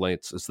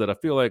complaints, is that I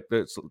feel like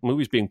the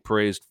movie's being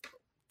praised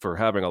for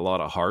having a lot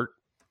of heart,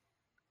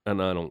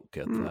 and I don't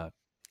get that.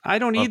 I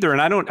don't either,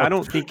 and I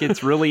don't think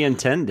it's really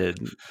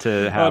intended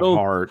to have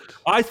heart.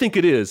 I think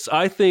it is.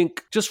 I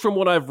think, just from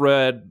what I've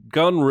read,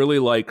 Gunn really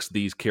likes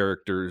these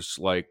characters,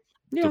 like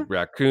the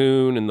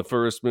raccoon in the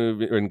first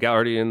movie, in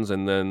Guardians,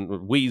 and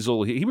then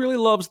Weasel. He really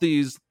loves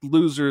these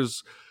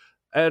losers,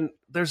 and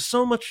there's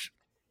so much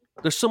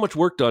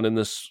work done in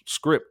this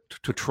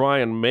script to try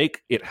and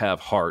make it have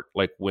heart,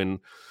 like when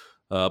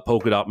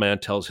Polka Dot Man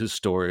tells his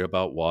story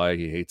about why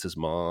he hates his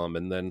mom,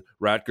 and then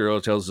Rat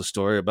Girl tells the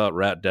story about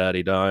Rat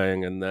Daddy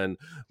dying, and then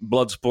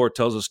Bloodsport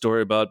tells a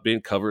story about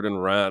being covered in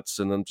rats,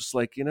 and I'm just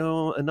like,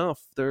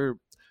 enough.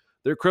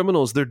 They're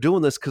criminals. They're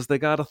doing this because they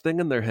got a thing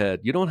in their head.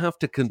 You don't have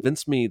to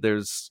convince me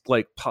there's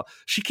like...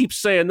 She keeps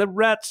saying, the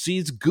rat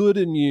sees good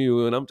in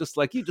you, and I'm just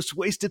like, you just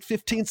wasted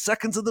 15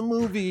 seconds of the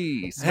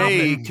movie.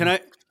 Hey,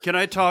 can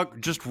I talk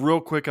just real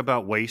quick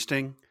about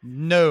wasting?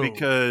 No.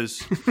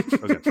 Because...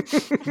 Okay.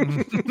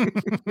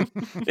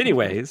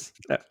 Anyways.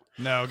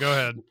 No, go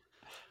ahead.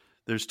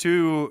 There's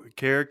two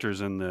characters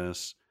in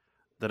this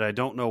that I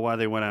don't know why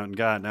they went out and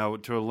got. Now,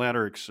 to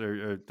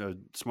a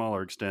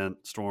smaller extent,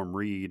 Storm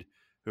Reed,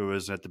 who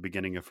is at the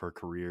beginning of her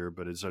career,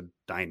 but is a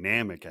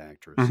dynamic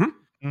actress.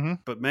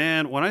 But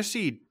man, when I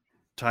see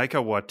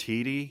Taika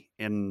Waititi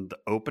in the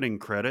opening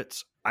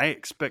credits, I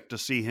expect to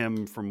see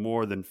him for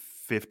more than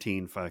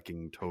 15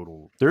 fucking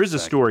total. There is a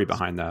story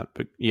behind that,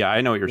 but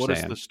I know what you're saying. What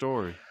is the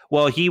story?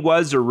 Well, he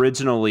was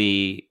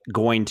originally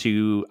going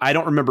to, I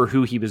don't remember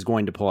who he was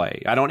going to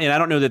play. I don't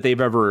know that they've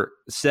ever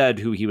said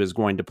who he was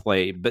going to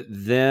play, but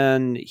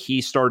then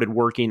he started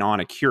working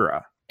on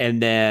Akira. And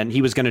then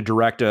he was going to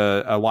direct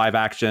a live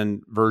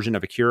action version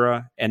of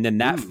Akira. And then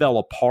that fell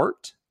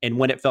apart. And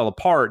when it fell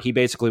apart, he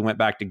basically went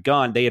back to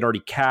Gunn. They had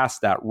already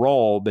cast that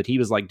role, but he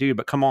was like, dude,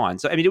 but come on.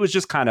 So, I mean, it was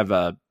just kind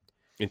of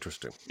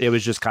interesting. It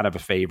was just kind of a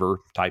favor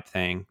type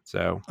thing.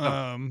 So,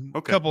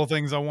 a couple of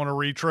things I want to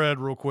retread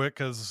real quick,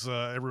 because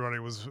everybody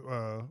was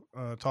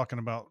talking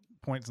about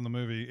points in the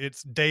movie.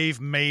 It's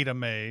Dave Made a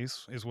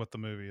Maze is what the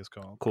movie is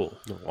called. Cool.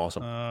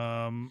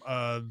 Awesome.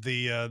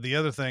 The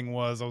other thing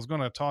was, I was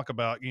going to talk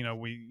about, we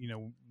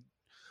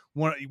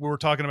were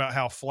talking about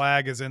how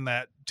Flag is in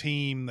that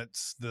team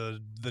that's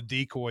the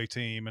decoy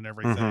team and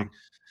everything.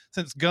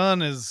 Since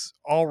Gunn is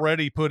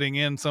already putting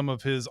in some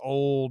of his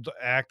old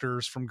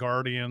actors from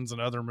Guardians and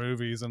other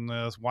movies in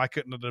this, why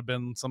couldn't it have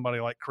been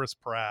somebody like Chris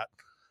Pratt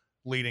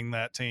leading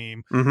that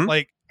team?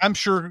 Like, I'm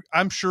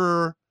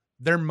sure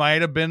there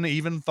might have been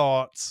even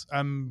thoughts.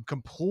 I'm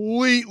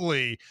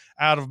completely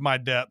out of my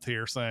depth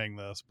here saying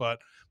this, but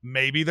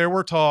maybe there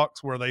were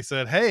talks where they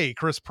said, hey,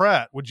 Chris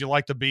Pratt, would you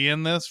like to be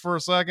in this for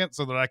a second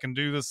so that I can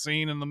do this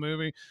scene in the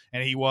movie?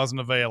 And he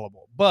wasn't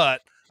available. But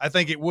I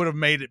think it would have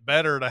made it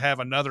better to have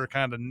another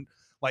kind of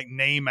like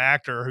name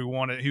actor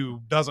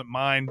who doesn't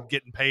mind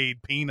getting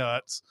paid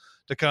peanuts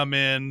to come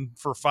in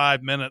for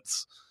 5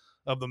 minutes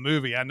of the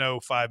movie. I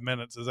know 5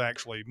 minutes is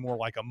actually more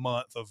like a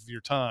month of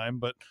your time,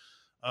 but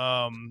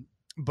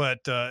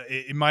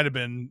it might have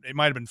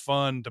been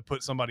fun to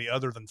put somebody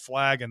other than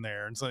Flag in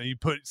there, and so you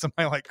put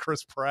somebody like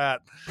Chris Pratt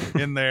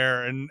in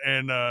there and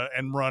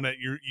run it.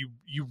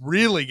 You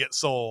really get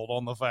sold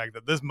on the fact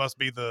that this must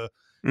be the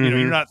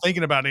you're not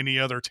thinking about any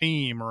other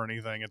team or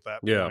anything at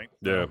that point.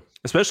 Yeah.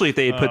 Especially if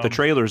they put the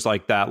trailers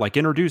like that, like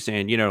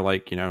introducing,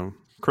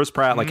 Chris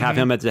Pratt, like have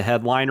him as a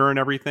headliner and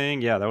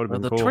everything. Yeah, that would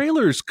have been cool.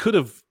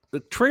 The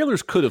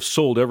trailers could have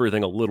sold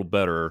everything a little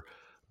better,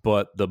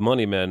 but the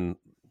money men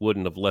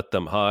wouldn't have let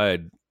them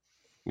hide,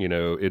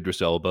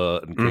 Idris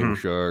Elba and King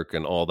Shark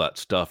and all that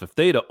stuff. If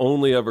they'd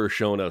only ever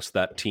shown us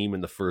that team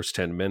in the first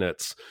 10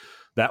 minutes,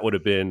 that would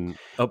have been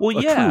a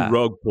true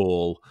rug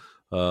pull.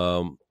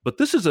 But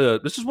this is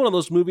one of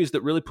those movies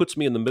that really puts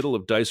me in the middle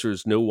of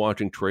Dicer's no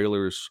watching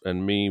trailers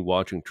and me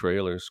watching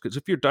trailers. Because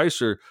if you're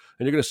Dicer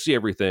and you're going to see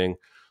everything,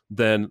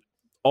 then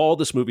all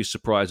this movie's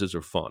surprises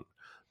are fun.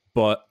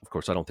 But of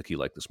course, I don't think he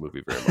liked this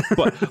movie very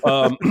much.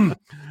 But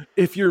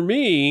if you're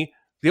me,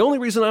 the only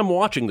reason I'm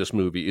watching this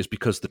movie is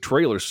because the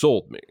trailer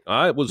sold me.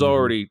 I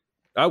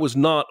was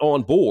not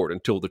on board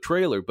until the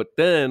trailer, but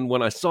then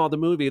when I saw the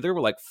movie, there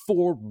were like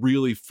 4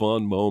 really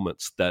fun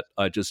moments that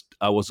I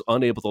was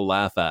unable to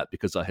laugh at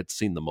because I had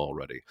seen them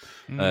already.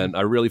 And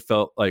I really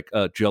felt like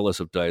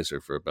jealous of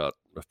Dicer for about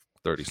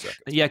 30 seconds.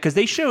 Yeah, because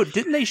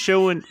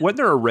wasn't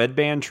there a Red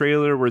Band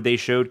trailer where they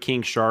showed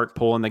King Shark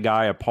pulling the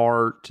guy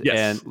apart?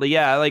 Yes. And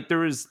yeah, like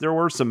there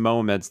were some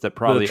moments that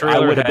probably the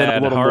trailer I would have been a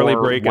little Harley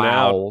more breaking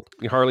out.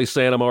 Harley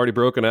saying, I'm already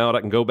broken out,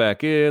 I can go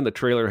back in. The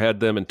trailer had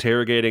them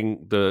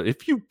interrogating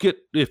if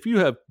you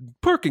have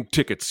parking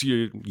tickets,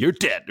 you're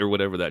dead, or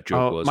whatever that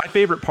joke was. My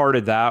favorite part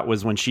of that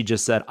was when she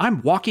just said,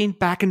 I'm walking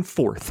back and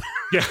forth.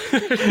 Yeah.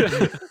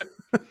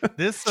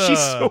 She's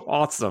so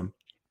awesome.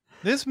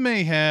 This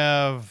may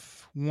have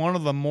one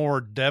of the more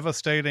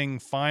devastating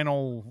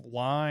final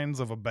lines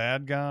of a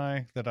bad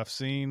guy that I've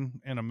seen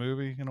in a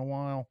movie in a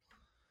while.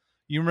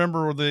 You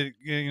remember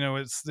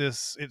it's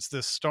this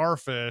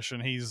starfish,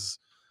 and he's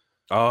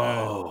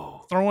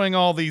throwing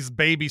all these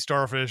baby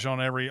starfish on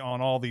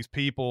all these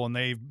people, and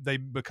they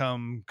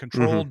become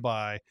controlled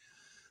by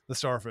the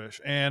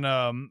starfish. And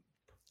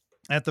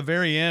at the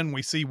very end,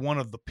 we see one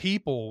of the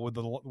people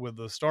with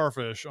the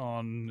starfish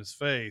on his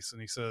face,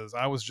 and he says,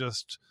 "I was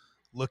just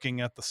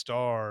looking at the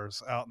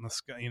stars out in the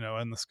sky,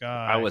 in the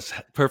sky. I was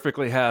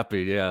perfectly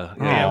happy." Yeah.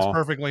 I was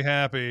perfectly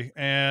happy.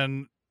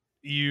 And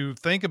you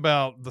think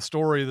about the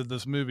story that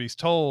this movie's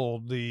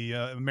told. The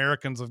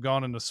Americans have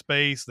gone into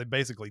space. They've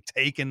basically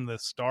taken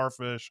this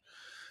starfish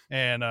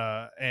and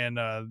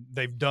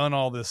they've done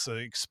all this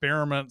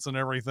experiments and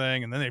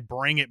everything. And then they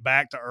bring it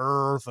back to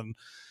Earth. And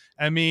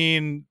I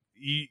mean,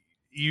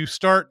 you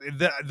start,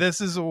 this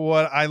is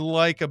what I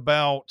like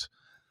about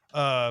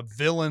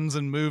villains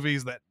in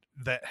movies that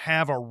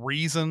have a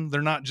reason.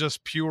 They're not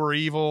just pure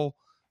evil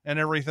and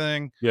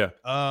everything. Yeah.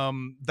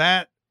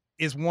 That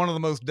is one of the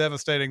most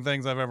devastating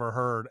things I've ever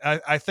heard.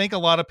 I think a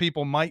lot of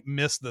people might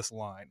miss this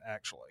line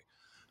actually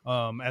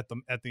at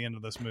the end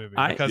of this movie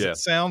because it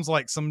sounds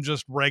like some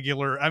just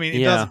regular,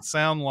 it doesn't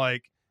sound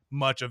like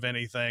much of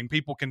anything.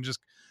 People can just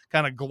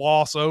kind of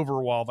gloss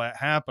over while that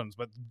happens,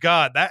 but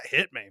God, that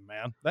hit me,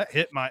 man. That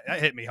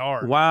hit me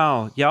hard.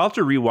 Wow. Yeah, I'll have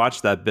to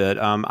rewatch that bit.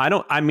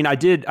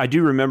 I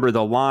do remember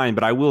the line,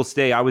 but I will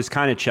say I was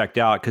kind of checked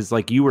out because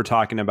like you were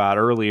talking about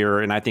earlier,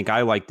 and I think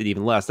I liked it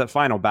even less. That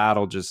final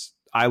battle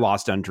I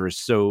lost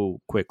interest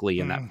so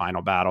quickly in that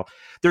final battle.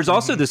 There's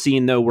also the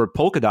scene though where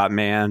Polka Dot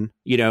Man,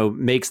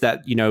 makes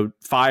that,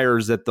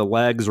 fires at the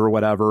legs or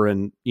whatever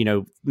and,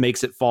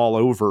 makes it fall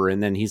over.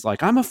 And then he's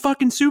like, I'm a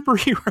fucking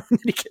superhero. And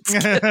then he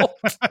gets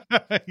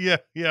killed.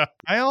 Yeah.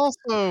 I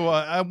also,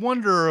 I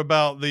wonder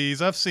about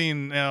these. I've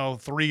seen now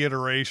 3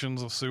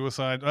 iterations of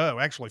Suicide. Oh,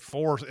 actually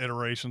 4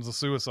 iterations of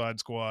Suicide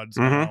Squads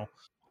now.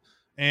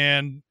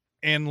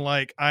 And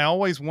like, I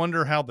always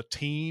wonder how the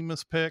team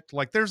is picked.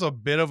 Like there's a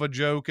bit of a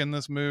joke in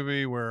this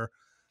movie where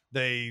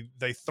they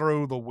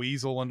throw the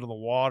weasel into the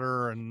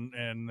water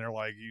and they're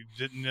like, you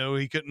didn't know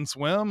he couldn't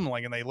swim.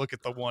 Like, and they look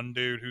at the one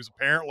dude who's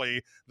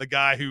apparently the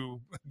guy who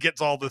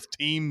gets all this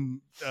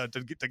team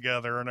to get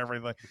together and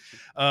everything.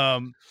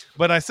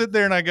 But I sit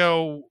there and I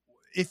go,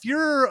 if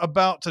you're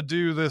about to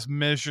do this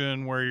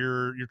mission where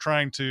you're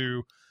trying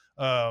to,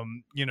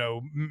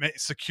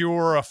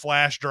 secure a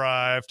flash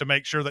drive to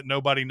make sure that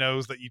nobody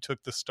knows that you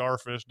took the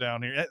starfish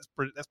down here. That's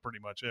pretty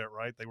much it,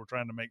 right? They were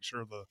trying to make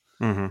sure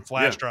the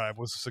flash drive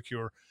was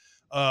secure.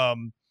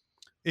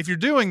 If you're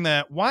doing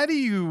that, why do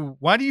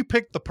you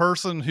pick the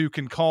person who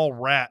can call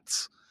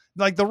rats?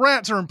 Like the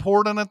rats are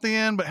important at the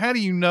end, but how do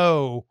you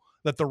know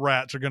that the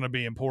rats are going to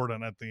be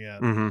important at the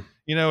end?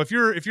 If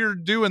you're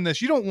doing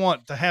this, you don't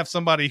want to have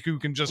somebody who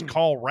can just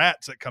call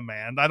rats at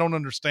command. I don't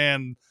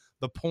understand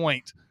the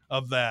point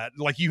of that.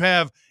 Like you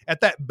have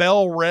at that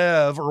Bell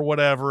Rev or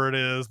whatever it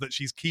is that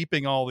she's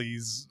keeping all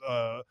these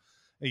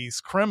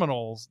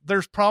criminals.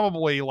 There's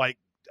probably like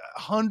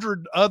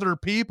 100 other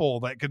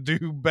people that could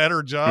do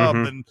better job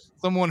than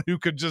someone who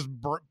could just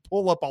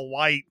pull up a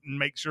light and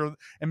make sure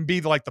and be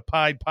like the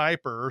Pied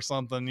Piper or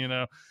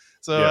something,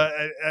 So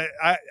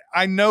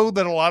I know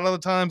that a lot of the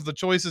times the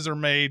choices are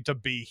made to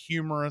be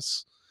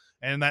humorous.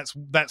 And that's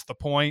the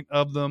point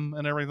of them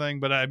and everything.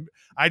 But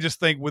I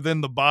just think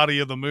within the body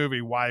of the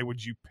movie, why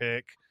would you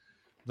pick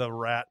the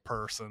rat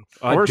person?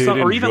 Or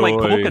even like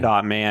Polka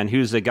Dot Man,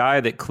 who's a guy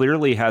that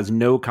clearly has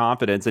no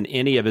confidence in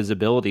any of his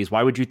abilities.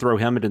 Why would you throw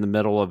him into the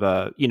middle of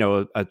a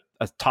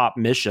a top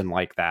mission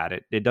like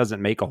that. It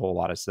doesn't make a whole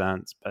lot of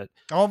sense. But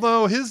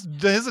although his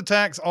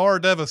attacks are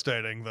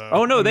devastating, though.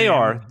 Oh no, they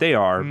are.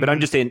 But I'm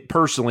just saying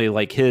personally,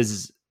 like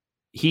he's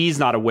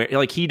not aware.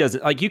 Like he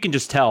doesn't. Like you can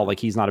just tell. Like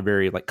he's not a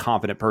very like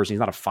confident person. He's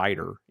not a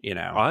fighter. You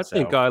know. I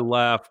think I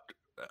laughed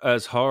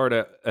as hard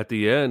at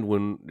the end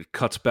when it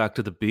cuts back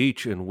to the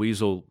beach and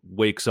Weasel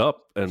wakes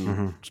up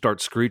and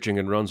starts screeching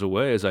and runs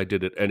away, as I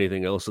did at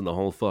anything else in the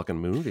whole fucking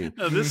movie.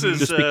 No, this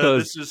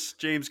is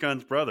James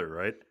Gunn's brother,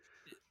 right?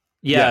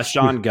 Yeah,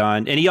 Sean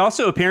Gunn, and he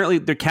also apparently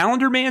the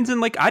Calendar Man's in.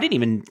 Like I didn't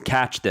even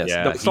catch this.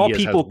 Yeah, it's all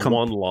people.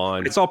 One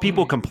line. It's all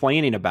people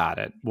complaining about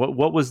it.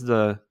 What was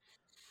the?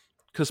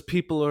 Because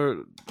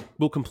people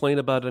will complain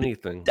about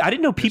anything. I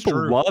didn't know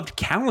people loved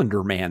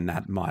Calendar Man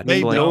that much.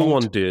 No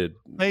one did.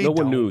 No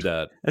one knew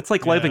that. It's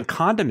like loving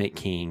Condiment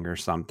King or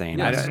something.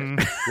 Yes.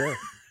 Yeah.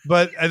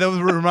 But that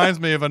reminds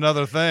me of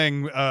another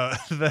thing.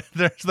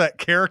 There's that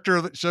character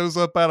that shows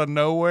up out of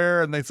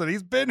nowhere, and they said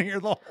he's been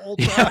here the whole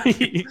time.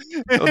 And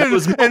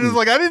it's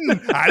like I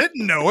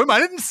didn't know him. I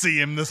didn't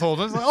see him this whole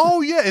time. It's like,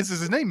 oh yeah, is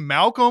his name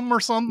Malcolm or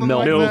something?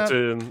 Milton. Like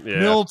that? Yeah.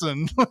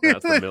 Milton.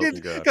 That's the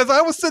Milton guy. Because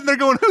I was sitting there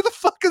going, who the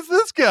fuck is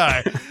this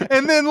guy?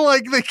 And then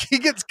like he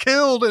gets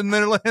killed, and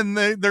they're like,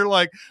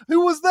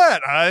 who was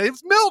that?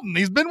 It's Milton.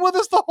 He's been with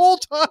us the whole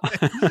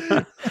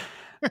time.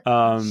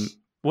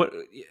 What?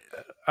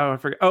 Oh, I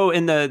forgot. Oh,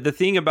 and the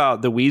thing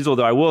about the Weasel,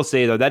 though, I will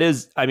say though, that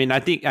is, I mean, I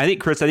think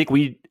Chris, I think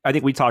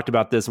we talked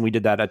about this and we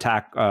did that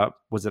attack.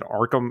 Was it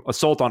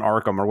Assault on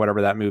Arkham or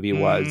whatever that movie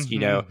was? You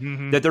know,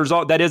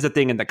 that is a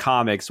thing in the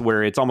comics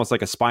where it's almost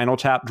like a Spinal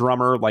Tap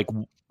drummer. Like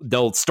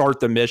they'll start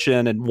the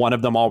mission and one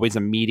of them always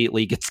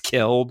immediately gets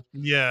killed.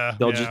 Yeah,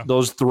 they'll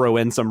just throw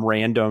in some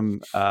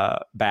random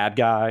bad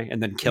guy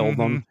and then kill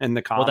them in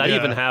the comics. Well, that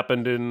even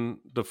happened in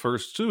the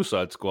first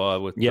Suicide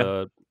Squad with.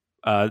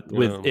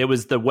 It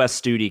was the Wes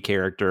Studi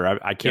character.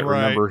 I can't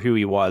remember who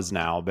he was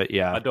now, but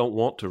yeah, I don't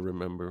want to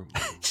remember.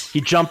 He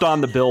jumped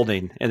on the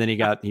building and then he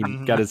got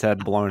his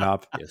head blown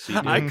up. Yes, he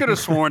did. I could have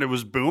sworn it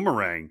was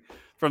Boomerang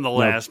from the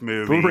last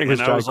movie. Boomerang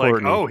is I was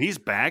like, oh, he's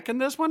back in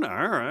this one. All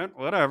right,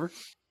 whatever.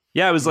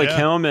 Yeah, it was like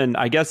him, and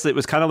I guess it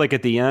was kind of like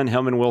at the end,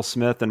 him and Will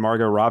Smith and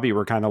Margot Robbie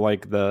were kind of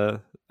like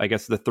the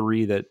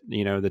three that,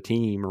 you know, the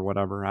team or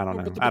whatever. I don't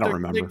know. I don't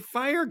remember. Big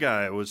fire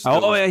guy was.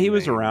 Oh yeah, he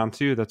was around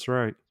too. That's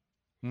right.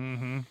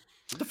 Mm-hmm.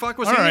 What the fuck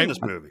was he in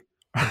this movie?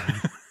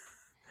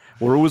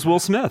 Where was Will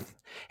Smith?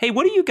 Hey,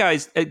 what do you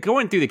guys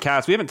going through the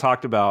cast? We haven't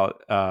talked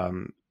about.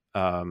 All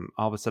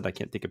of a sudden, I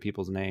can't think of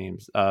people's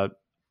names.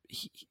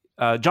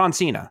 John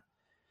Cena.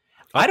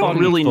 I don't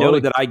really know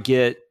that I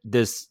get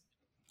this.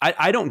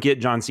 I don't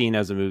get John Cena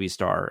as a movie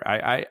star.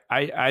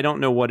 I don't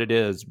know what it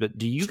is, but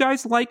do you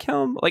guys like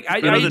him? Like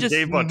I just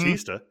Dave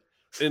Bautista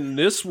in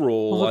this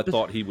role. I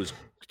thought he was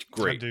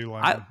great. I do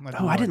like him.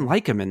 I didn't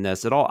like him in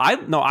this at all.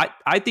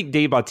 I think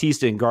Dave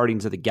Bautista in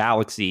Guardians of the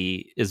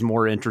Galaxy is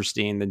more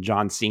interesting than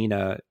John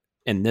Cena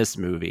in this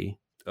movie.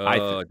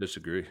 I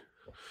disagree.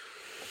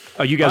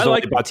 Oh, you guys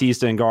like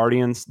Bautista in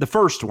Guardians? The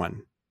first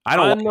one. I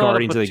don't like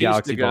Guardians of the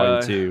Galaxy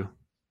Volume 2.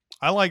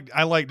 I like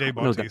Dave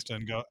Bautista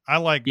and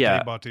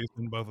Dave Bautista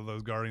in both of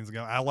those Guardians of the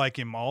Galaxy. I like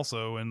him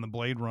also in the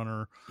Blade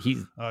Runner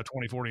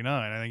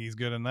 2049. I think he's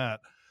good in that.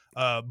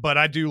 But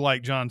I do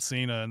like John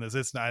Cena in this.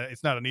 It's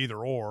not an either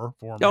or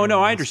for me. Oh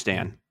no, I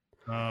understand.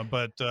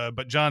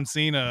 But John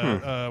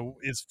Cena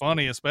is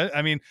funny.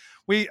 Especially,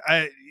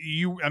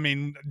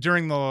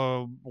 during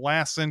the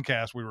last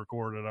Sincast we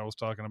recorded, I was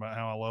talking about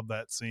how I love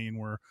that scene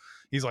where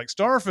he's like,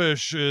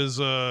 "Starfish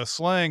is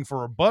slang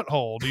for a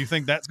butthole. Do you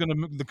think that's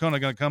going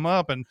to come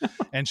up?"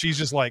 And she's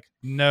just like,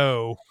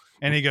 "No."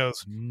 And he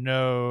goes,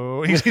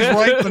 "No." He's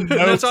writing the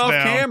notes it's off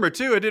down. Camera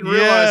too. I didn't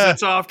realize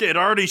it's off. It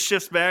already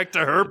shifts back to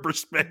her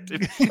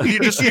perspective.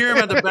 You just hear him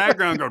in the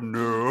background go,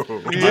 "No."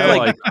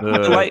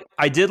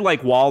 I did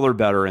like Waller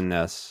better in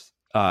this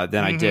than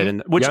I did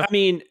in which I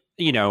mean,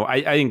 you know,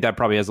 I think that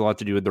probably has a lot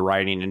to do with the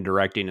writing and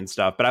directing and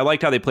stuff. But I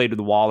liked how they played with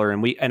Waller,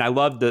 and I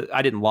loved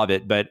I didn't love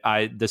it, but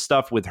the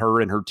stuff with her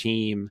and her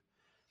team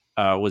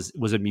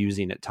was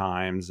amusing at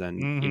times,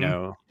 and you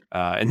know.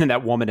 And then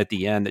that woman at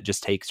the end that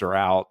just takes her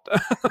out.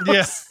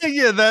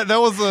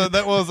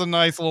 That was a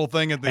nice little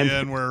thing at the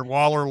end where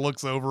Waller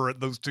looks over at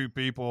those two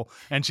people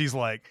and she's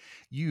like,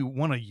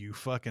 one of you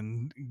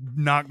fucking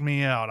knocked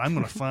me out. I'm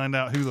going to find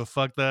out who the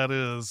fuck that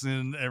is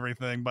and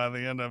everything by the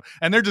end of,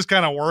 and they're just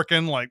kind of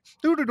working like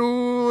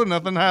doo-doo-doo,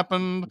 nothing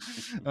happened.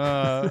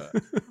 I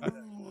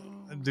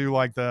do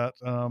like that.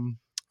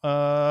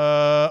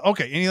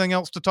 Okay. Anything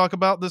else to talk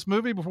about this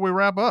movie before we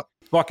wrap up?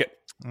 Fuck it.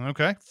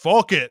 Okay.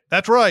 Fuck it.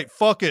 That's right.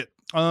 Fuck it.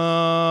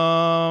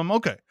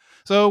 Okay.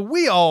 So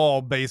we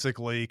all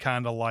basically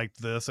kind of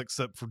liked this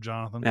except for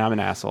Jonathan. Yeah, I'm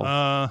an asshole.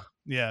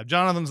 Yeah,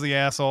 Jonathan's the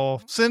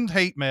asshole. Send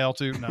hate mail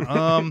too.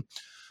 No.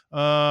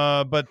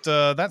 But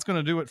that's going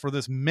to do it for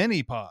this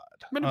mini pod.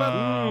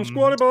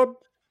 Squatty Bob.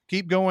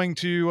 Keep going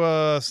to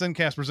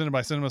Sincast presented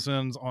by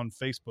CinemaSins on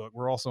Facebook.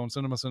 We're also on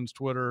CinemaSins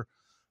Twitter,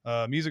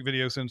 Music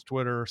Video Sins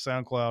Twitter,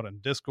 SoundCloud, and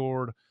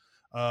Discord.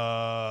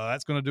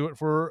 That's going to do it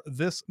for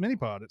this mini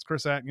pod. It's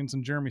Chris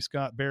Atkinson, Jeremy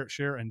Scott, Barrett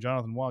Scher, and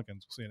Jonathan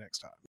Watkins. We'll see you next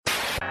time.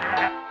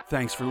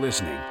 Thanks for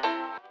listening.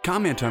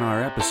 Comment on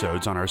our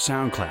episodes on our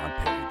SoundCloud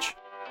page.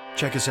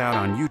 Check us out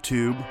on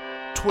YouTube,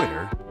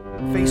 Twitter,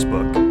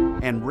 Facebook,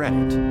 and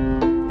Reddit.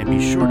 And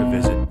be sure to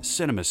visit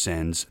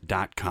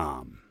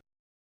cinemasins.com.